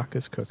what the Okay. rock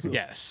is cooking.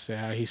 Yes.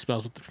 He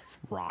smells what the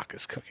rock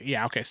is cooking.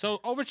 Yeah. Okay. So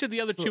over to the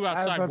other two as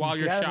outside I'm while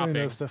you're gathering shopping.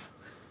 those stuff-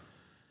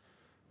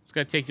 It's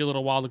going to take you a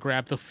little while to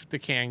grab the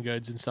canned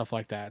goods and stuff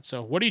like that.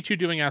 So what are you two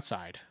doing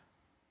outside?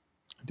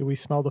 Do we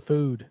smell the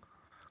food?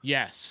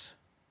 Yes.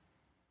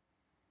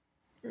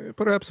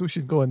 Perhaps we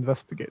should go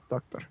investigate,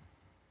 Doctor.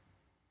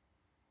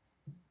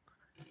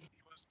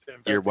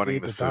 You're wanting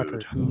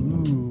Investigate the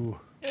Ooh.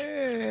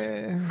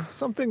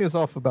 Something is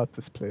off about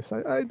this place.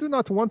 I do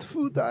not want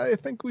food. I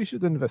think we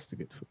should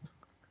investigate food.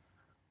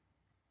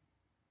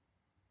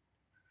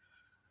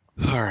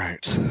 All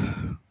right.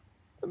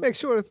 Make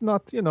sure it's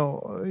not,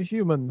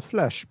 human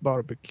flesh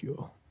barbecue.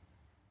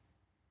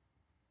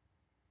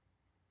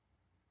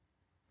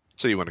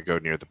 So you want to go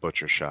near the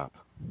butcher shop?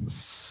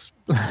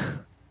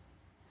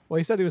 Well,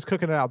 he said he was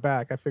cooking it out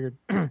back. I figured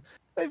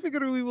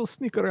we will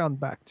sneak around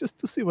back just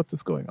to see what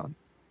is going on.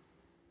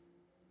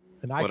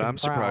 And What I'm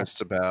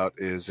surprised about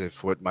is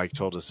if what Mike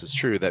told us is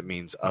true, that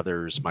means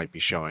others might be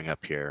showing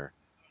up here.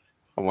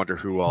 I wonder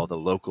who all the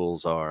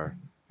locals are,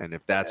 and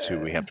if that's who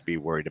we have to be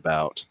worried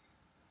about.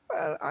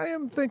 Well, I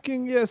am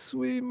thinking, yes,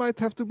 we might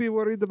have to be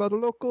worried about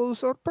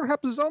locals or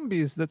perhaps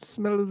zombies that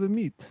smell the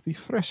meat, the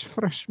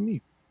fresh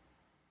meat.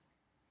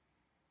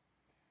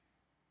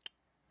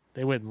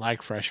 They wouldn't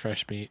like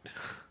fresh meat.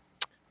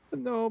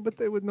 No, but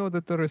they would know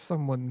that there is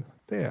someone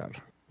there.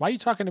 Why are you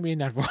talking to me in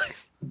that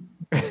voice?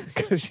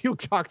 Because you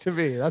talk to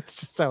me. That's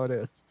just how it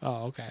is.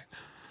 Oh, okay.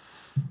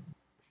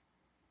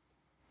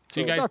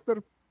 So you guys,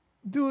 Doctor,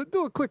 do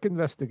a quick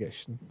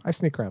investigation. I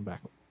sneak around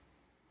back.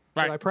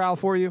 Right. Should I prowl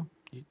for you?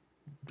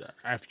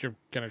 if you're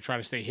going to try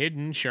to stay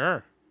hidden,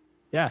 sure.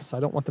 Yes, I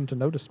don't want them to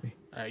notice me.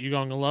 You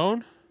going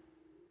alone?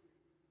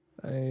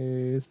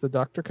 Is the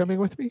doctor coming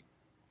with me?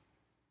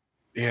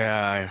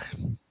 Yeah,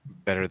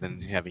 better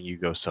than having you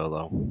go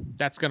solo.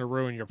 That's going to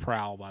ruin your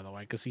prowl, by the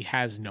way, because he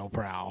has no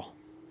prowl.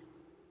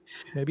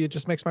 Maybe it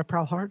just makes my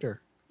prowl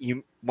harder.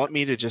 You want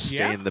me to just stay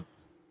Yeah. in the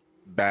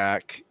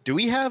back? Do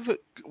we have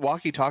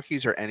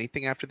walkie-talkies or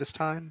anything after this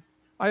time?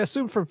 I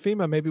assume from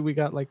FEMA, maybe we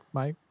got like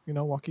mic,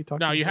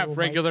 walkie-talkies. No, you have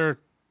little regular mics.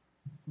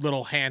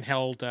 little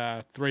handheld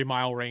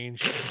 3-mile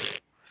range.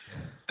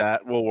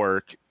 That will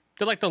work.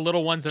 They're like the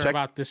little ones that are Check-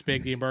 about this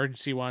big, the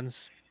emergency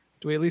ones.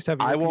 Do we at least have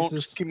I won't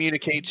earpieces?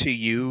 communicate to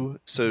you,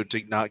 so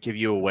to not give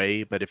you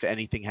away. But if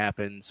anything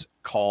happens,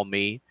 call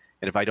me.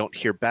 And if I don't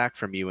hear back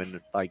from you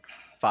in like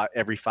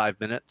every 5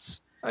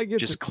 minutes, I get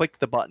just it. click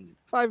the button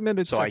 5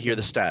 minutes. so I hear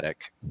the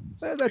static.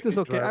 That is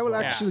okay. I will Yeah.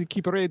 actually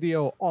keep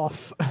radio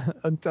off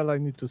until I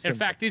need to In send.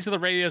 fact, these are the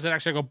radios that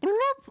actually go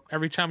bloop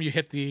every time you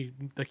hit the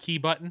key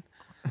button.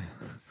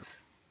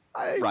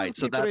 I will Right,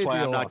 so keep that's why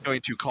radio I'm not off.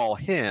 going to call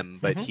him,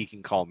 but he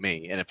can call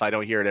me. And if I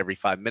don't hear it every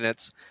 5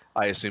 minutes,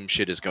 I assume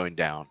shit is going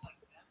down.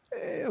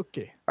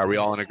 Okay. Are we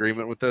all in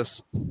agreement with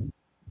this?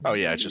 Oh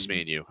yeah, it's just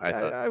me and you. I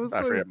thought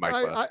I, forget Mike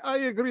left. I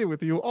agree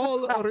with you.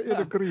 All are in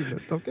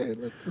agreement. Okay,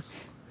 let's just.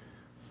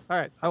 All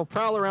right, I'll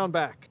prowl around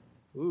back.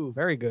 Ooh,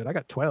 very good. I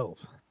got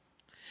 12.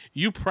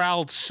 You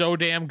prowled so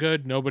damn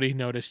good, nobody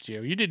noticed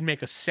you. You didn't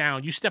make a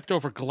sound. You stepped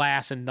over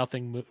glass and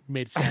nothing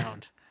made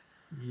sound.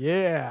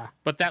 Yeah.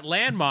 But that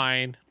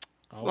landmine.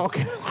 Oh.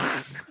 Okay.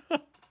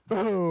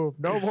 Boom.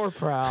 No more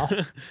prowl.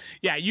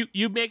 Yeah,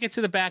 you make it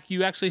to the back.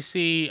 You actually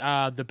see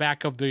the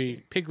back of the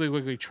Piggly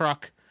Wiggly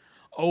truck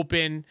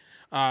open.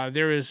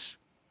 There is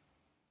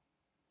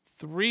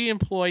 3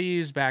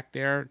 employees back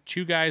there,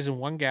 2 guys and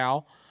 1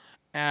 gal.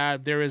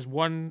 There is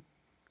 1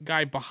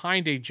 guy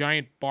behind a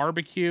giant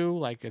barbecue,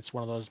 like it's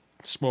one of those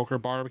smoker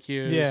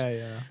barbecues.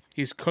 Yeah.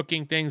 He's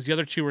cooking things. The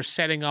other 2 are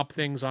setting up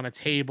things on a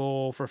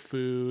table for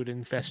food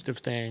and festive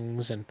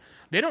things, and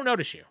they don't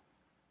notice you.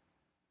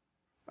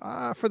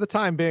 For the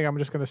time being, I'm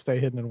just going to stay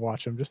hidden and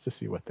watch them just to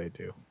see what they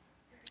do.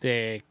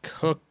 They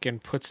cook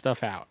and put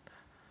stuff out.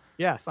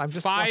 Yes, I'm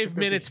just watching 5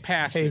 their minutes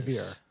behavior.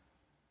 passes.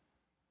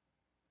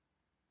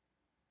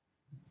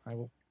 I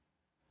will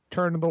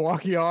turn the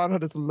walkie on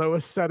at its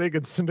lowest setting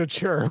and send a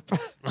chirp.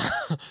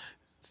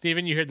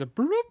 Steven, you hear the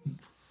bloop.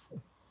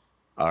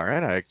 All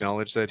right, I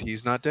acknowledge that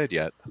he's not dead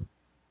yet.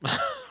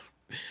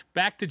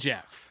 Back to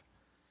Jeff.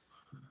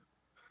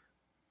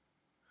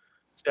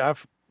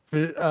 Jeff,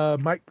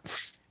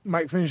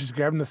 Mike finishes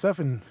grabbing the stuff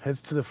and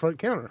heads to the front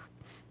counter.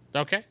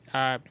 Okay.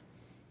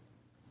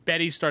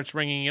 Betty starts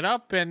ringing it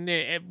up, and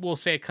we'll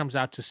say it comes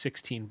out to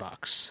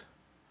 $16.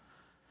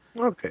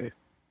 Okay.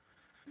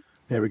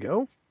 There we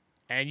go.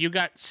 And you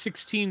got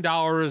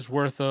 $16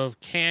 worth of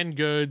canned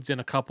goods and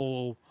a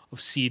couple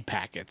of seed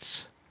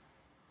packets.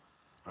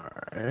 All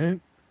right.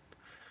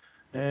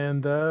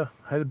 And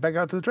headed back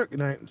out to the truck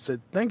tonight and said,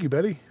 "Thank you,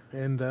 Betty,"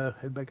 and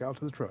head back out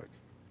to the truck.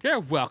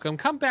 You're welcome.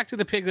 Come back to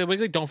the Piggly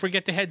Wiggly. Don't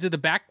forget to head to the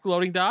back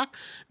loading dock.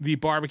 The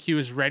barbecue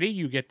is ready.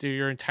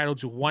 You're entitled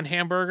to 1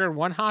 hamburger and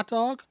 1 hot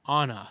dog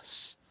on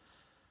us.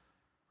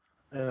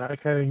 And I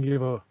kind of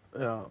give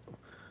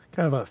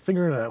a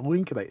finger and a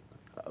wink, like,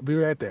 "I'll be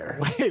right there."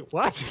 Wait,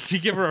 what? You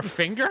give her a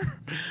finger?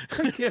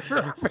 Give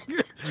her a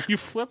finger. You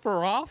flip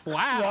her off?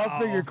 Wow.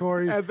 Wrong finger,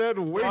 Corey. And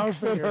then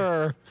winks at finger.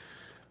 her.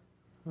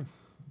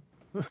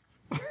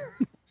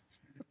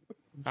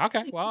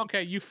 Okay. Well,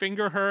 okay. You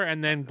finger her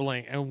and then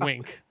blink and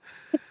wink.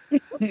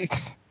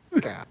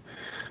 Yeah.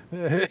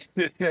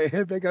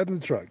 Head back out to the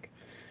truck.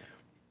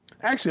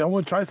 Actually, I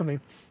want to try something.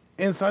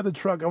 Inside the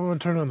truck, I want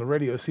to turn on the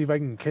radio, see if I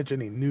can catch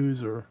any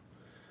news or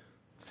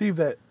see if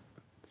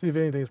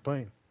anything's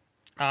playing.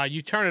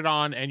 You turn it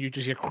on and you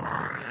just hear.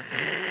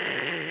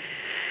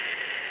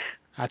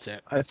 That's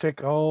it. I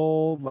check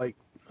all like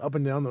up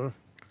and down the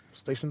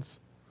stations.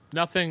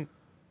 Nothing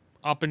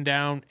up and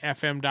down.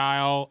 FM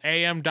dial,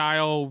 AM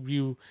dial.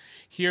 You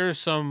hear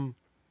some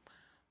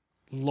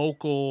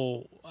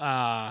local,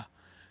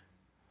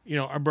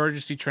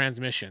 emergency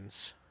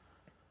transmissions.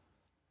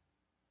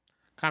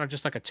 Kind of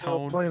just like a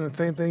tone. Playing the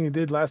same thing you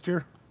did last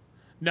year.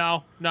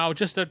 No,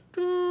 just a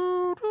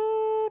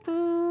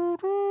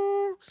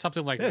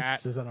something like that.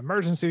 This is an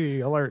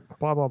emergency alert.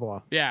 Blah, blah,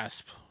 blah.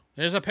 Yes,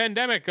 there's a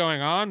pandemic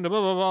going on. Blah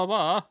blah blah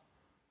blah.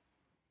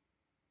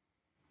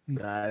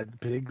 Nah,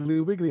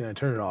 Piggly Wiggly, and I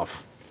turn it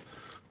off.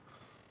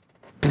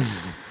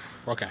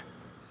 Okay.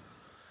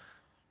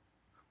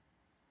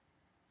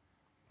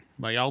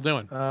 What y'all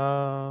doing?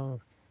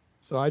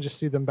 So I just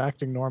see them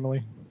acting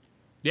normally.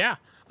 Yeah.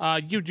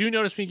 You do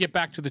notice when you get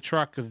back to the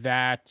truck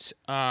that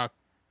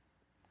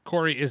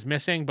Corey is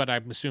missing, but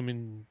I'm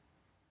assuming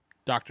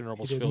Dr.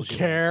 Nobles Didn't fills you in.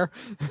 care.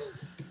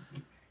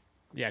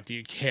 Yeah, do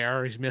you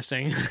care he's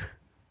missing?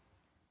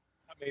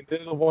 I mean,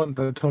 they're the one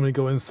that told me to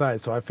go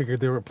inside, so I figured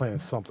they were playing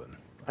something.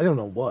 I don't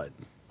know what.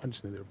 I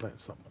just knew they were playing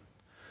something.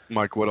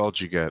 Mike, what else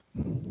you get?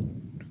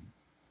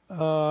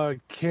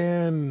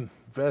 Canned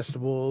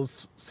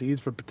vegetables,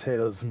 seeds for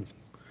potatoes, and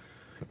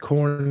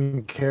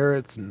corn,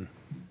 carrots, and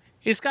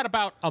He's got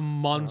about a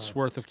month's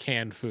worth of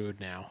canned food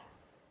now.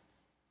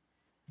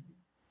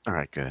 All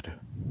right, good.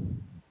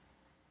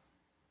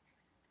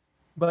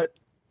 But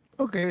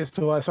okay,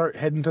 so I start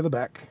heading to the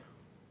back,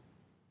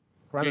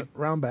 Good.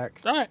 round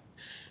back. All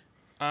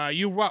right.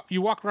 You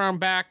walk around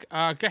back. Go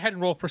ahead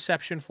and roll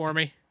perception for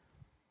me.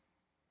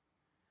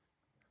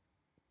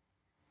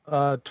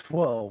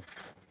 12.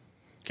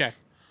 Okay.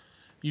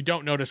 You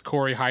don't notice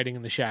Corey hiding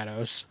in the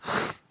shadows.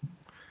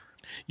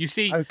 You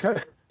see, I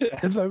kind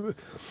of,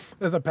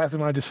 as I pass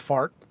him, I just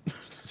fart.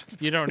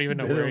 you don't even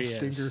know where he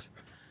is.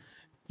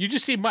 You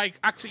just see Mike.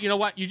 Actually, you know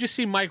what? You just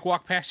see Mike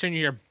walk past you and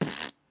you hear,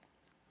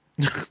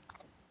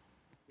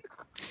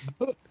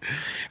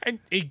 and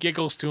he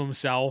giggles to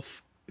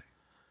himself.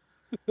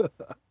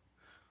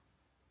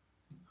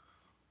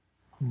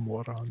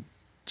 Moron.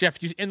 Jeff,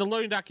 in the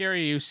loading dock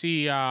area, you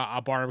see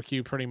a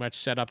barbecue pretty much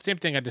set up. Same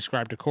thing I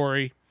described to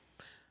Corey.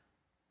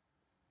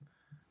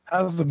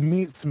 How's the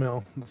meat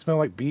smell? It smell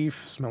like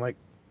beef? Smell like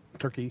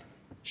turkey?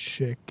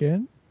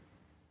 Chicken.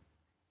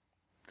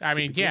 I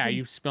mean, yeah,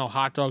 you smell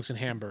hot dogs and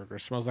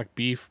hamburgers. Smells like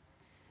beef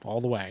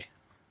all the way.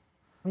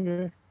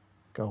 Okay.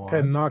 Go Okay,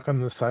 on. knock on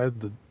the side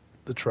of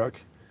the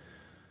truck.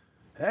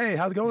 Hey,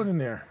 how's it going in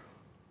there?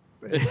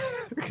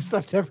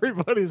 Except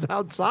everybody's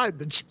outside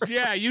the truck.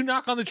 Yeah, you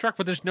knock on the truck,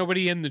 but there's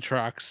nobody in the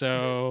truck,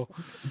 so...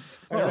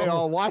 And they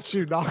all watch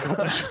you knock on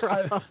the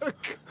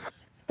truck.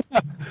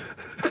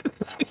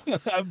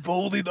 I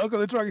boldly knock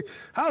on the truck.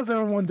 How's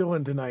everyone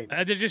doing tonight?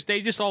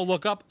 They just all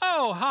look up.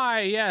 Oh,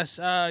 hi, yes,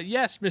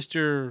 yes,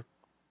 Mr.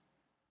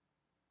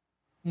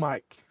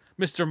 Mike.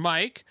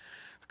 Mike.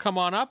 Come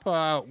on up.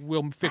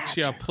 We'll fix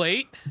you a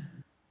plate.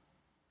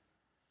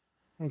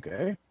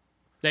 Okay.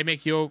 They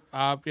make you,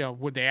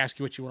 would they ask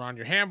you what you want on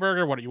your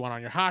hamburger, what you want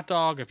on your hot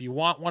dog? If you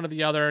want one or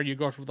the other, you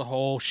go through the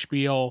whole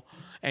spiel,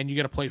 and you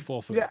get a plate full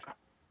of food. Yeah.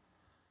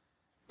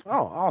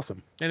 Oh,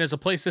 awesome. And there's a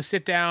place to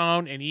sit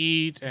down and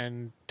eat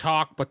and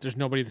talk, but there's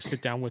nobody to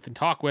sit down with and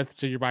talk with,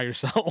 so you're by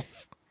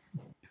yourself.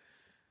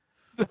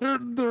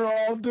 They're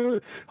all doing.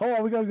 Hold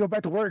on, we gotta go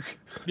back to work.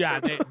 Yeah,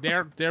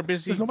 they're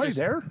busy. There's nobody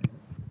there.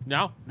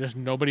 No, there's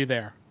nobody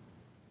there.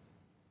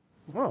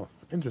 Oh,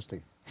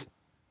 interesting.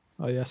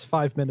 Oh yes,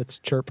 5 minutes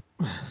chirp.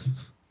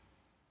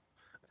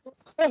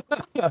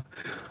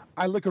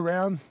 I look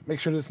around, make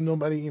sure there's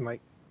nobody,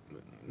 like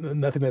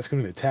nothing that's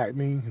going to attack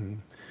me,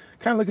 and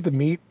kind of look at the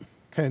meat,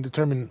 kind of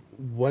determine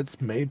what's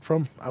made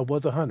from. I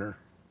was a hunter.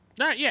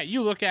 Yeah,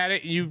 you look at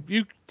it, you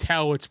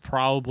tell it's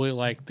probably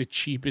like the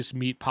cheapest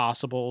meat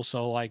possible,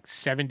 so like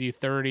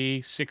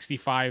 70-30,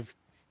 65,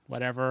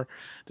 whatever.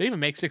 Do they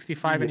even make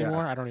 65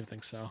 anymore? I don't even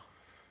think so.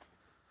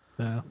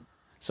 Yeah.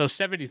 So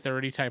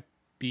 70-30 type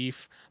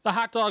beef. The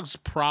hot dogs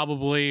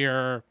probably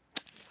are,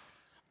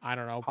 I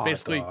don't know,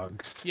 basically,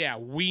 dogs. yeah,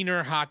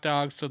 wiener hot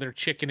dogs, so they're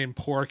chicken and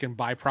pork and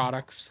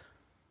byproducts.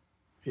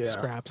 Yeah.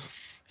 Scraps.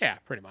 Yeah,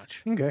 pretty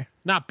much. Okay.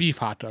 Not beef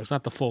hot dogs,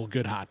 not the full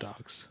good hot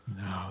dogs.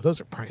 No, those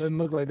are pricey. Doesn't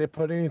look like they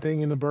put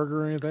anything in the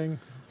burger or anything,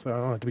 so I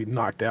don't have to be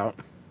knocked out.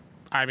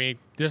 I mean,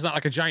 there's not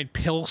like a giant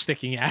pill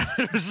sticking out of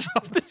it or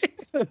something.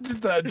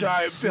 Just a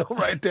giant pill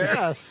right there.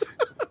 Yes.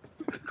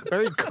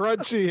 Very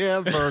crunchy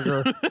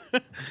hamburger.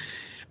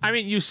 I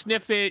mean, you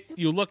sniff it,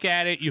 you look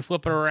at it, you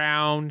flip it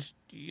around,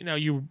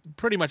 you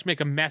pretty much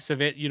make a mess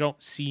of it. You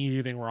don't see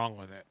anything wrong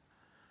with it.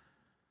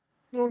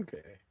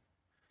 Okay.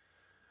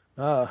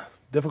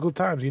 Difficult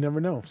times, you never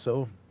know.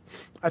 So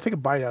I take a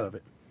bite out of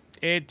it.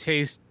 It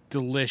tastes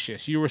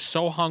delicious. You were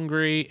so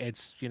hungry.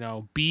 It's,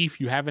 beef.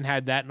 You haven't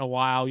had that in a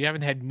while. You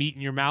haven't had meat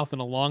in your mouth in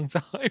a long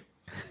time.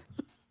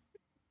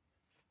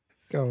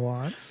 Go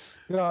on.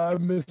 I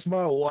miss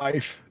my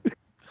wife.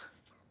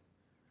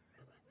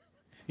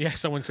 Yeah,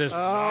 someone says,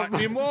 not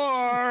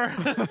anymore.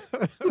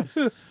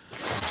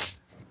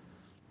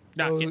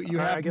 So you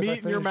I have guess I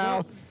meat in your finished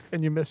mouth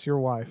and you miss your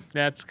wife.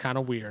 That's kind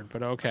of weird,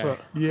 but okay. So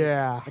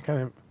Yeah. I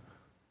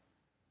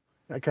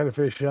kind of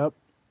finish up.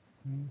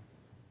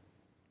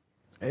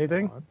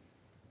 Anything?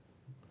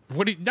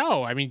 What do you,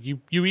 no, I mean,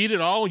 you eat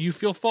it all, you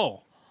feel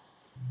full.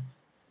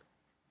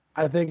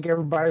 I thank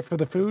everybody for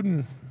the food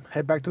and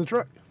head back to the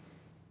truck.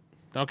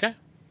 Okay.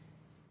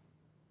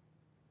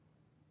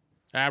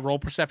 Roll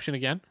perception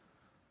again.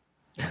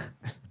 Gotta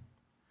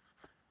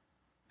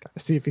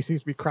see if he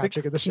sees me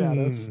crouching in the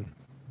shadows.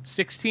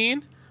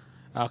 16?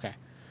 Okay.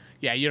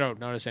 Yeah, you don't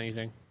notice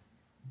anything.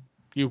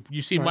 You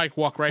see Right. Mike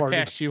walk right Target.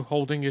 past you,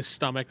 holding his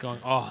stomach, going,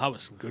 oh, that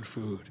was some good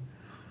food.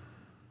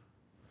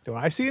 Do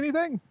I see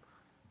anything?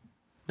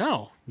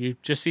 No, you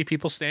just see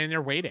people standing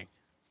there waiting.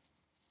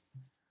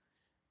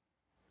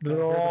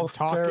 They're all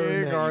talking,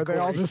 staring at or you, are they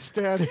all Corey. just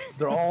standing?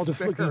 They're all just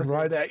looking staring?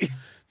 right at you.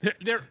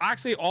 They're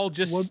actually all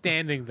just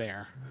standing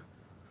there.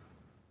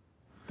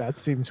 That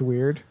seems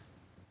weird.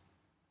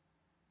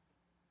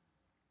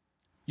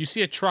 You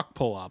see a truck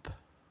pull up.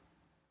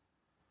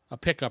 A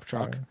pickup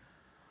truck.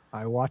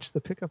 I watched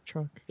the pickup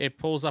truck. It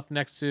pulls up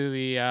next to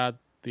the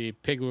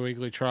Piggly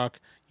Wiggly truck.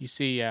 You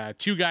see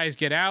two guys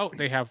get out.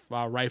 They have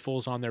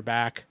rifles on their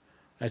back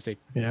as they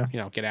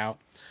get out.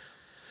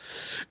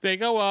 They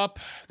go up.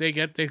 They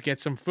get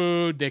some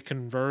food. They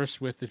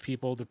converse with the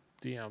people.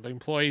 The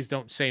employees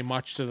don't say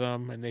much to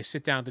them, and they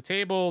sit down at the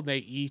table. They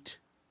eat,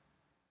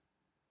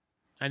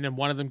 and then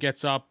one of them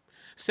gets up.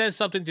 says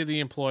something to the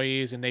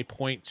employees, and they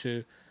point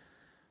to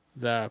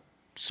the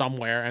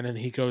somewhere, and then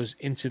he goes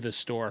into the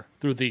store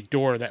through the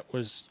door that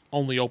was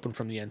only open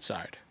from the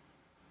inside.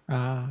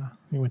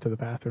 He went to the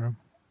bathroom.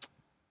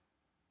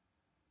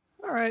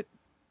 All right.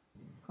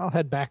 I'll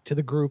head back to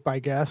the group, I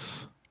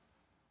guess.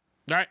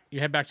 All right, you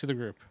head back to the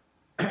group.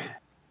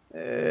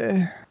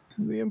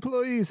 The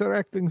employees are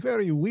acting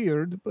very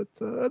weird, but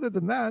other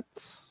than that,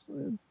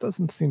 it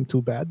doesn't seem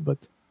too bad,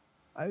 but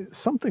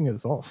something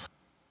is off.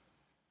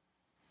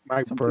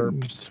 Mike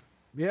burps.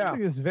 Yeah.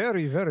 Something is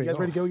very, very You guys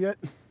ready to go yet?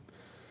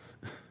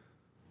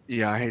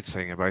 Yeah, I hate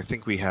saying it, but I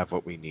think we have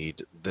what we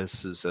need.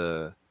 This is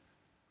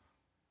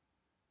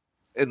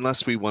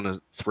unless we want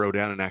to throw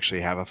down and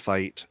actually have a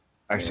fight,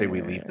 I say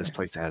we leave this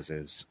place as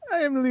is. I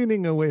am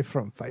leaning away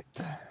from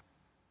fight.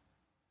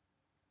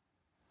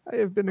 I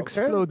have been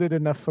exploded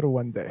enough for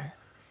one day.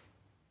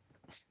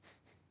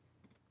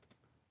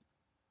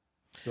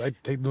 Do I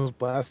take those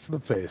blasts to the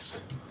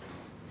face?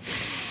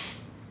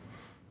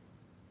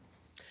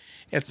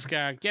 It's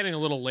getting a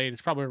little late.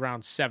 It's probably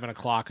around 7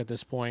 o'clock at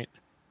this point.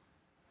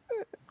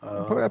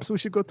 Perhaps we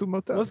should go to a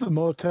motel. What's the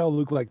motel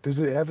look like? Does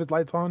it have its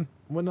lights on?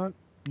 Whatnot?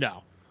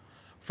 No.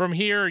 From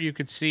here, you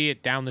could see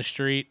it down the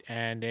street,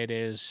 and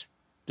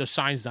the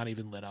sign's not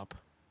even lit up.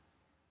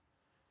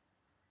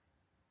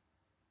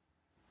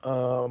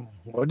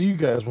 What do you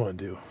guys want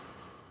to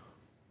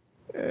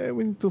do?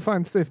 We need to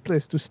find a safe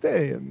place to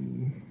stay,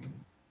 and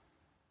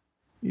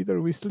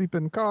either we sleep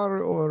in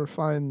car or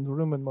find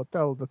room in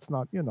motel that's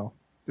not,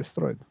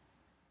 destroyed.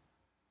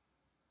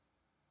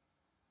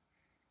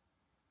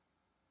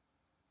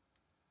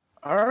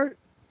 All right.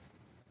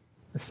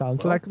 It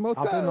sounds like a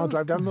motel. I'll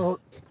drive down the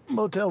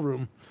motel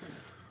room.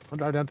 I'll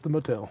drive down to the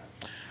motel.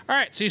 All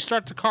right, so you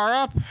start the car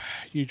up.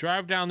 You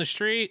drive down the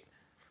street.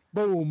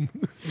 Boom.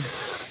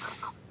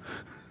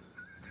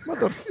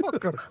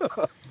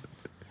 Motherfucker.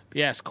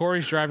 Yes,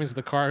 Corey's driving, so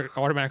the car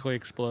automatically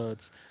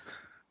explodes.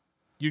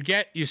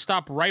 You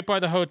stop right by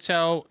the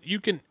hotel.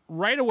 You can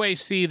right away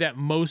see that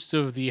most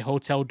of the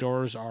hotel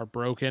doors are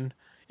broken,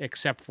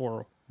 except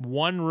for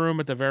one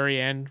room at the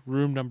very end,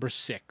 room number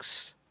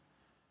 6.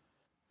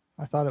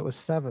 I thought it was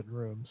 7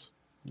 rooms.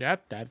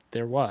 That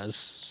there was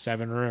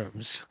 7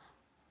 rooms.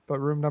 But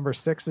room number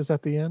 6 is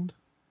at the end?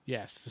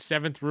 Yes, the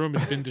 7th room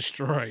has been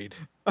destroyed.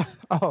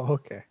 Oh,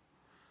 okay.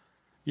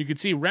 You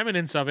could see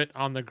remnants of it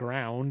on the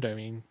ground. I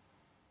mean,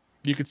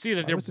 you could see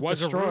that there was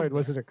destroyed? a room.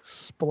 Was it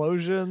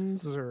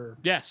explosions or?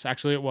 Yes,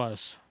 actually it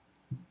was.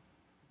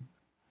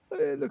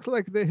 It looks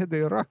like they had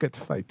a rocket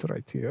fight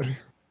right here.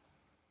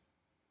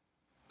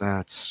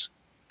 That's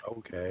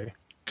Okay.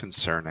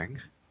 concerning.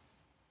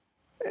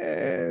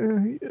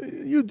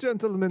 You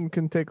gentlemen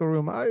can take a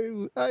room.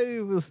 I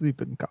will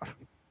sleep in car.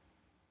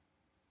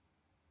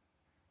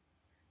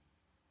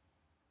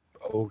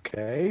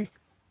 Okay.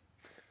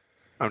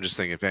 I'm just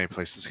thinking if any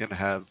place is going to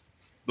have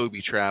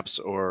booby traps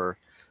or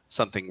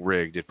something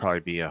rigged, it'd probably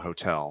be a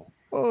hotel.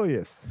 Oh,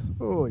 yes.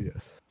 Oh,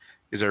 yes.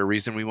 Is there a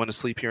reason we want to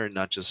sleep here and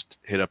not just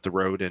hit up the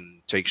road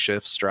and take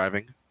shifts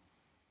driving?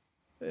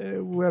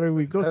 Where do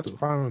we go That's to?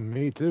 fine with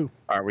me, too.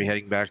 Are we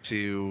heading back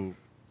to,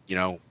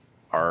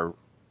 our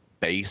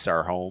base,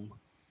 our home?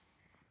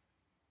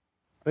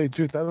 Hey,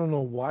 truth, I don't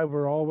know why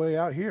we're all the way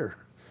out here.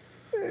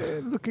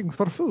 Looking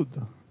for food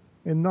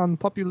in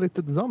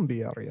non-populated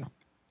zombie area.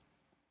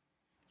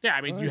 Yeah,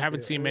 I mean, you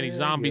haven't seen many yeah,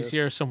 zombies yes.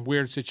 here. Some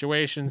weird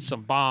situations,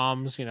 some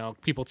bombs,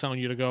 people telling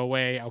you to go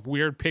away, a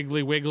weird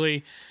Piggly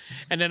Wiggly,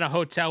 and then a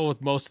hotel with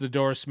most of the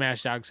doors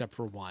smashed out except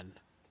for one.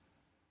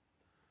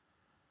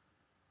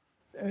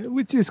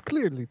 Which is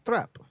clearly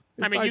trap.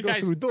 If I mean, you go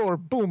guys through door,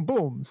 boom,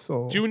 boom.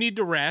 So do need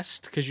to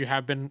rest because you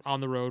have been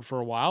on the road for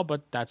a while,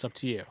 but that's up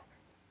to you.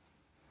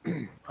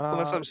 Well,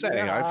 that's what I'm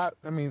saying. Yeah,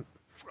 I mean,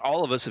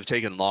 All of us have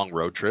taken long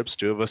road trips.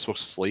 2 of us will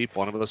sleep.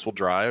 1 of us will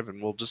drive,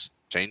 and we'll just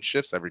change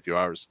shifts every few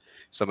hours.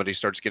 Somebody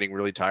starts getting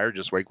really tired,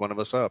 just wake one of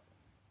us up.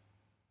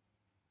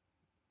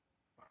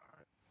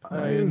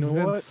 why you is know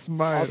Vince what?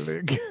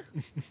 smiling?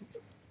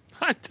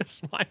 I'm just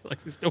smiling.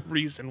 There's no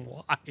reason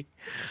why.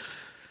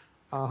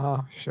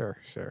 Sure.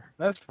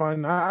 That's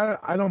fine.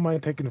 I don't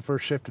mind taking the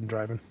first shift and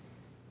driving.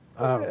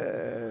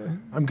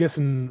 I'm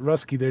guessing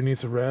Rusky there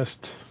needs a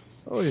rest.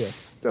 Oh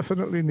yes,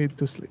 definitely need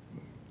to sleep.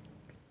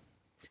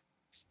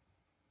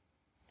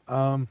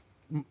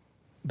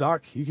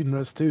 Doc, you can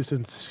rest too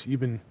since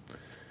you've been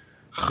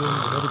doing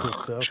the medical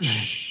stuff.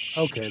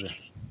 Okay then.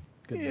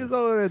 Good He deal. is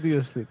already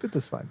asleep. It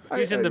is fine.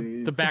 He's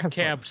in the back have fun.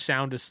 cab,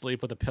 sound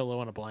asleep with a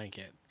pillow and a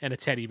blanket and a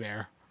teddy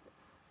bear.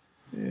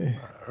 Yeah.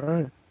 All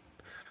right.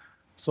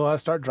 So I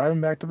start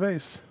driving back to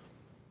base.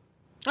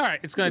 All right,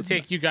 it's going to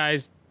take you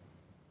guys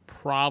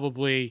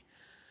probably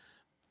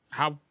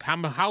how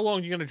long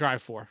are you going to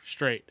drive for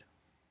straight?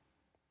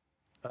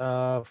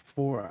 4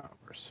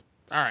 hours.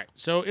 All right,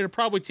 so it'll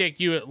probably take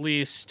you at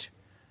least,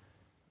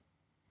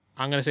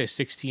 I'm going to say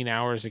 16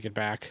 hours to get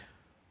back.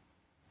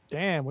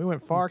 Damn, we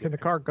went far. Can the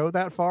car go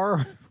that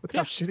far with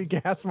how shitty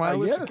gas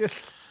mileage it yes.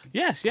 gets?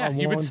 Yes, yeah, On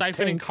you've been one siphoning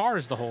tank.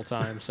 cars the whole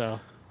time, so.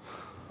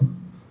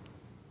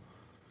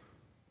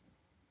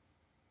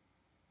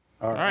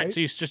 All right. So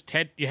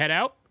you head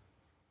out.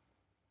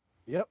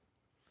 Yep.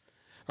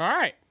 All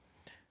right.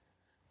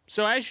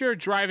 So as you're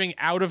driving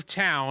out of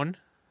town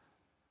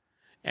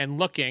and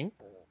looking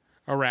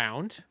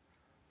around,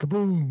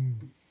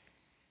 Kaboom!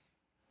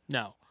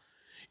 no,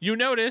 you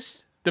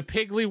notice the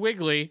Piggly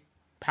Wiggly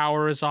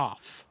power is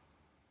off.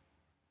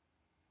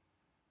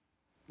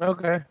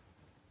 Okay.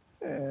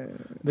 They're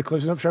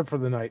closing up shop for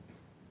the night.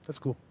 That's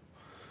cool.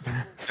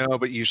 No,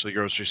 but usually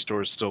grocery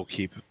stores still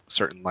keep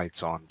certain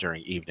lights on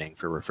during evening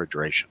for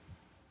refrigeration.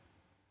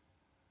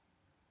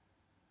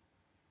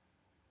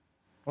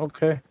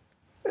 Okay.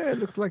 It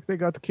looks like they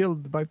got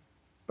killed by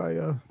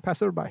a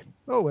passerby.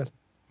 Oh well.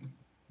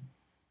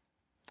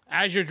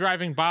 As you're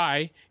driving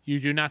by, you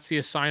do not see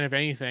a sign of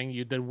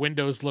anything. The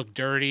windows look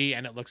dirty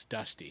and it looks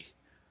dusty.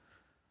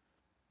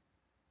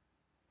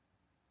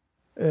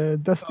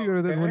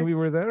 Dustier than when Okay. we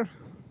were there.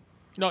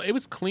 No, it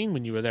was clean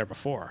when you were there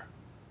before.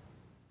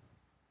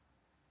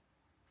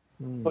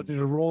 But did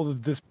you roll to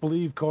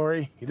disbelieve,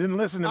 Corey? You didn't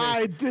listen to me.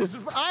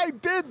 I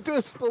did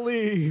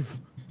disbelieve.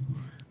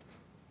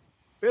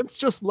 Vince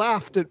just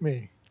laughed at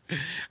me.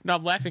 No,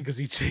 I'm laughing because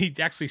he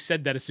actually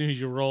said that as soon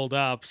as you rolled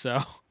up. So,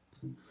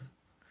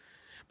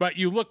 but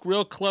you look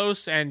real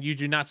close and you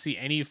do not see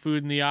any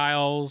food in the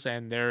aisles,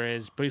 and there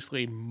is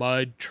basically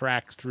mud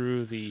tracked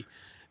through the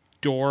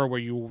door where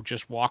you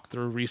just walked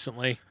through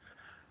recently.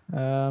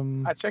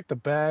 I checked the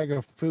bag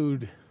of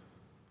food.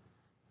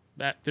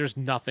 There's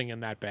nothing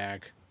in that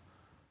bag.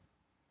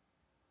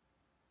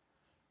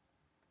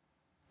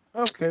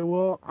 Okay,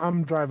 well,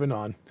 I'm driving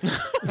on.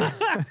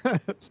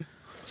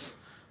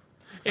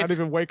 Not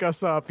even wake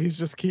us up. He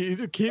just keeps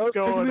Oh,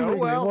 going. Piggly Oh Wiggly.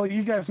 well.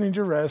 You guys need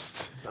your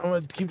rest. I'm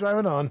gonna keep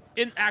driving on.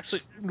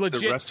 Actually, The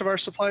legit. rest of our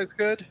supplies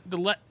good?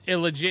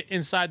 Legit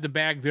inside the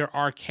bag, there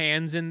are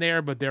cans in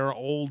there, but they're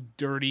old,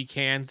 dirty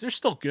cans. They're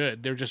still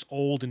good. They're just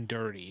old and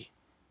dirty.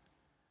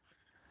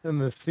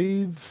 And the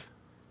seeds.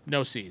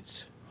 No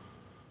seeds.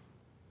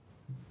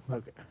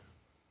 Okay.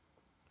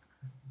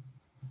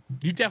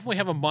 You definitely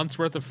have a month's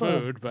worth of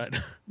food, but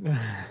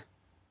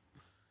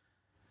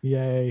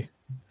Yay.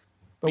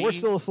 But we're Bean-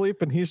 still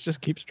asleep, and he just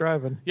keeps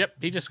driving. yep,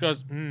 he just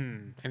goes,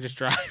 and just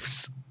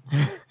drives.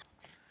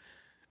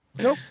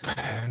 Nope.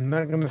 I'm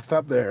not gonna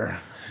stop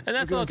there. And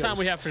that's all the time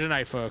we have for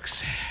tonight,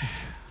 folks.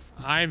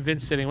 I'm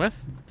Vince sitting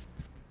with.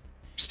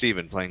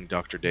 Steven playing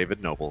Dr.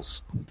 David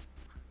Nobles.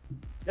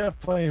 Yeah,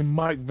 playing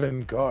Mike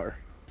Vengar.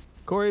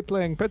 Corey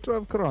playing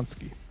Petrov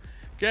Koronsky.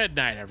 Good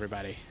night,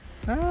 everybody.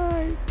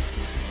 Hi.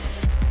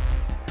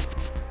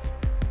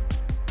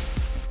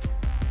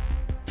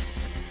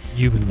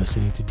 You've been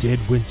listening to Dead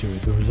Winter,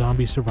 the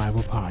zombie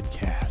survival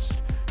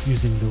podcast,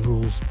 using the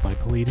rules by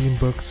Palladium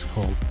Books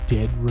called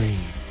Dead Rain.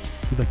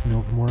 If you'd like to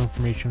know more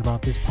information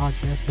about this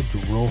podcast, head to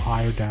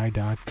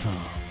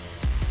rollhighordie.com.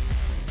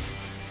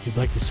 If you'd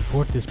like to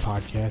support this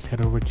podcast,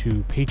 head over to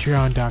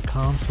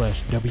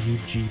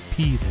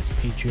patreon.com/WGP. That's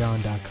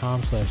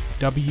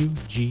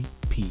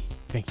patreon.com/WGP.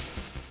 Thank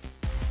you.